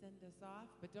send us off.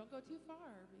 But don't go too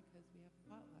far because we have a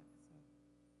potluck, so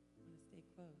I want to stay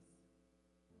close.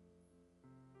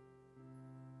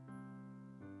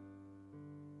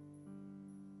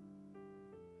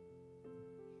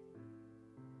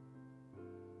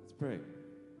 Let's pray.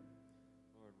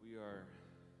 Lord, we are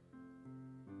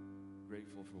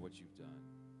grateful for what you've done.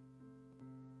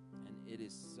 And it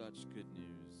is such good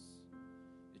news.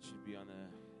 It should be on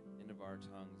the end of our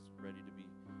tongues, ready to be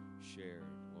shared,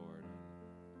 Lord.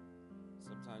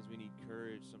 Sometimes we need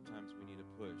courage. Sometimes we need a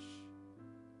push.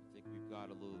 I think we've got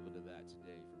a little bit of that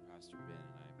today from Pastor Ben,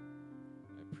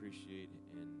 and I appreciate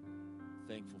and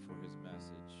thankful for his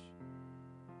message,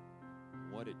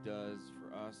 what it does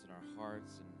for us in our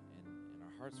hearts and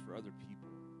our hearts for other people.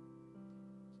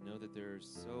 To know that there are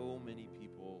so many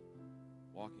people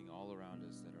walking all around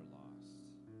us that are lost.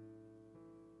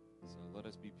 So let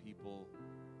us be people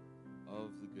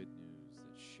of the good news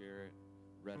that share it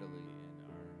readily and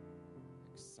are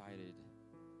excited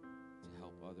to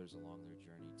help others along their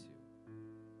journey too.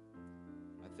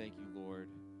 I thank you, Lord,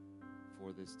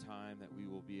 for this time that we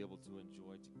will be able to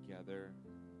enjoy together.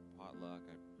 Potluck,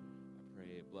 I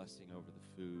pray a blessing over the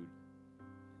food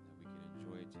and that we can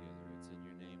enjoy it together. It's in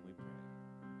your name we pray.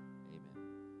 Amen.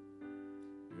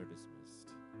 You're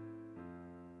dismissed.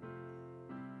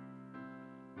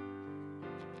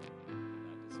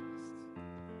 Not dismissed.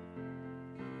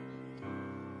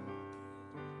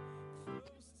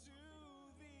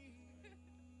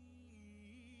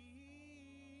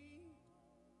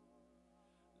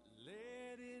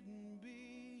 Let it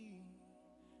be,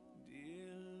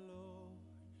 dear Lord,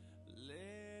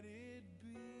 let it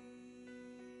be.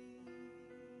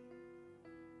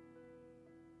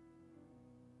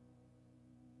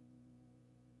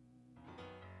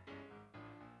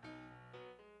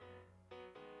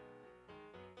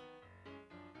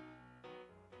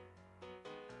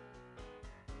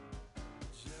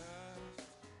 Just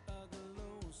a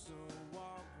closer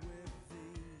walk with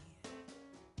thee.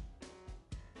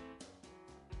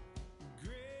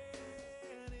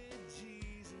 Granted,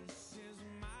 Jesus is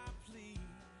my plea.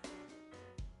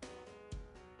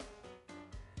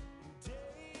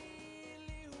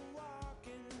 Daily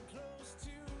walking close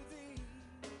to thee.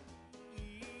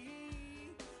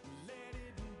 Let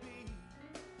it be,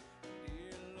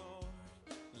 dear Lord,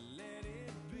 let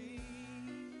it be.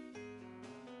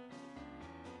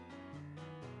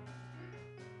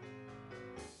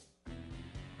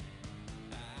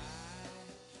 I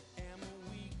am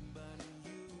weak, but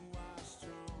you are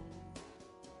strong.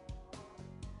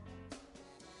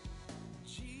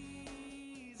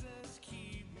 Jesus,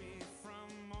 keep me from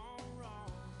all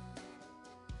wrong.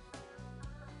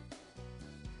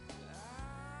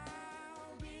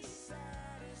 I'll be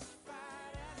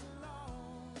satisfied as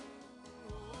long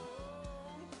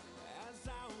as I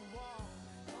walk.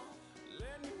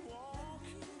 Let me walk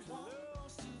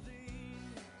close to thee.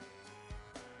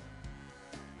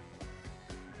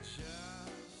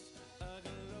 Just a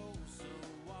closer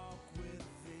walk with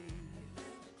thee.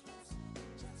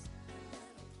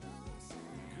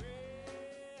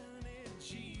 Granted,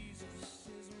 Jesus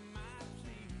is my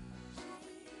plea.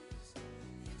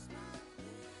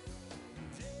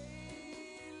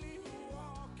 Daily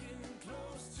walking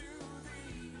close to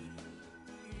thee.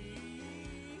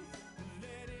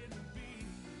 Let it be,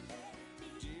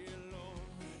 dear Lord,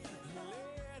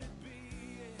 let it be.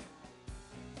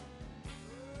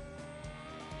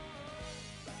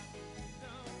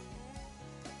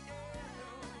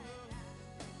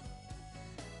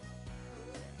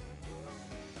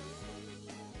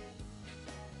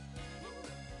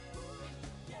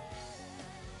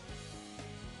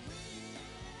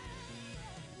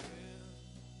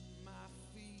 My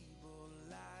feeble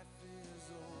life is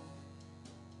o'er.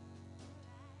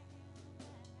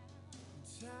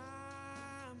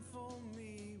 Time for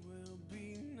me will be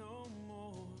no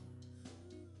more.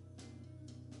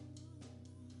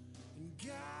 And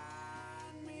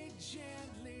guide me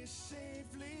gently,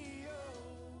 safely,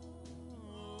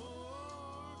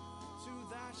 to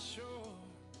thy shore,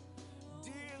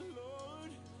 dear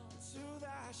Lord, to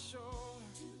thy shore,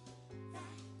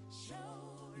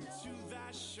 to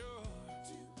thy shore.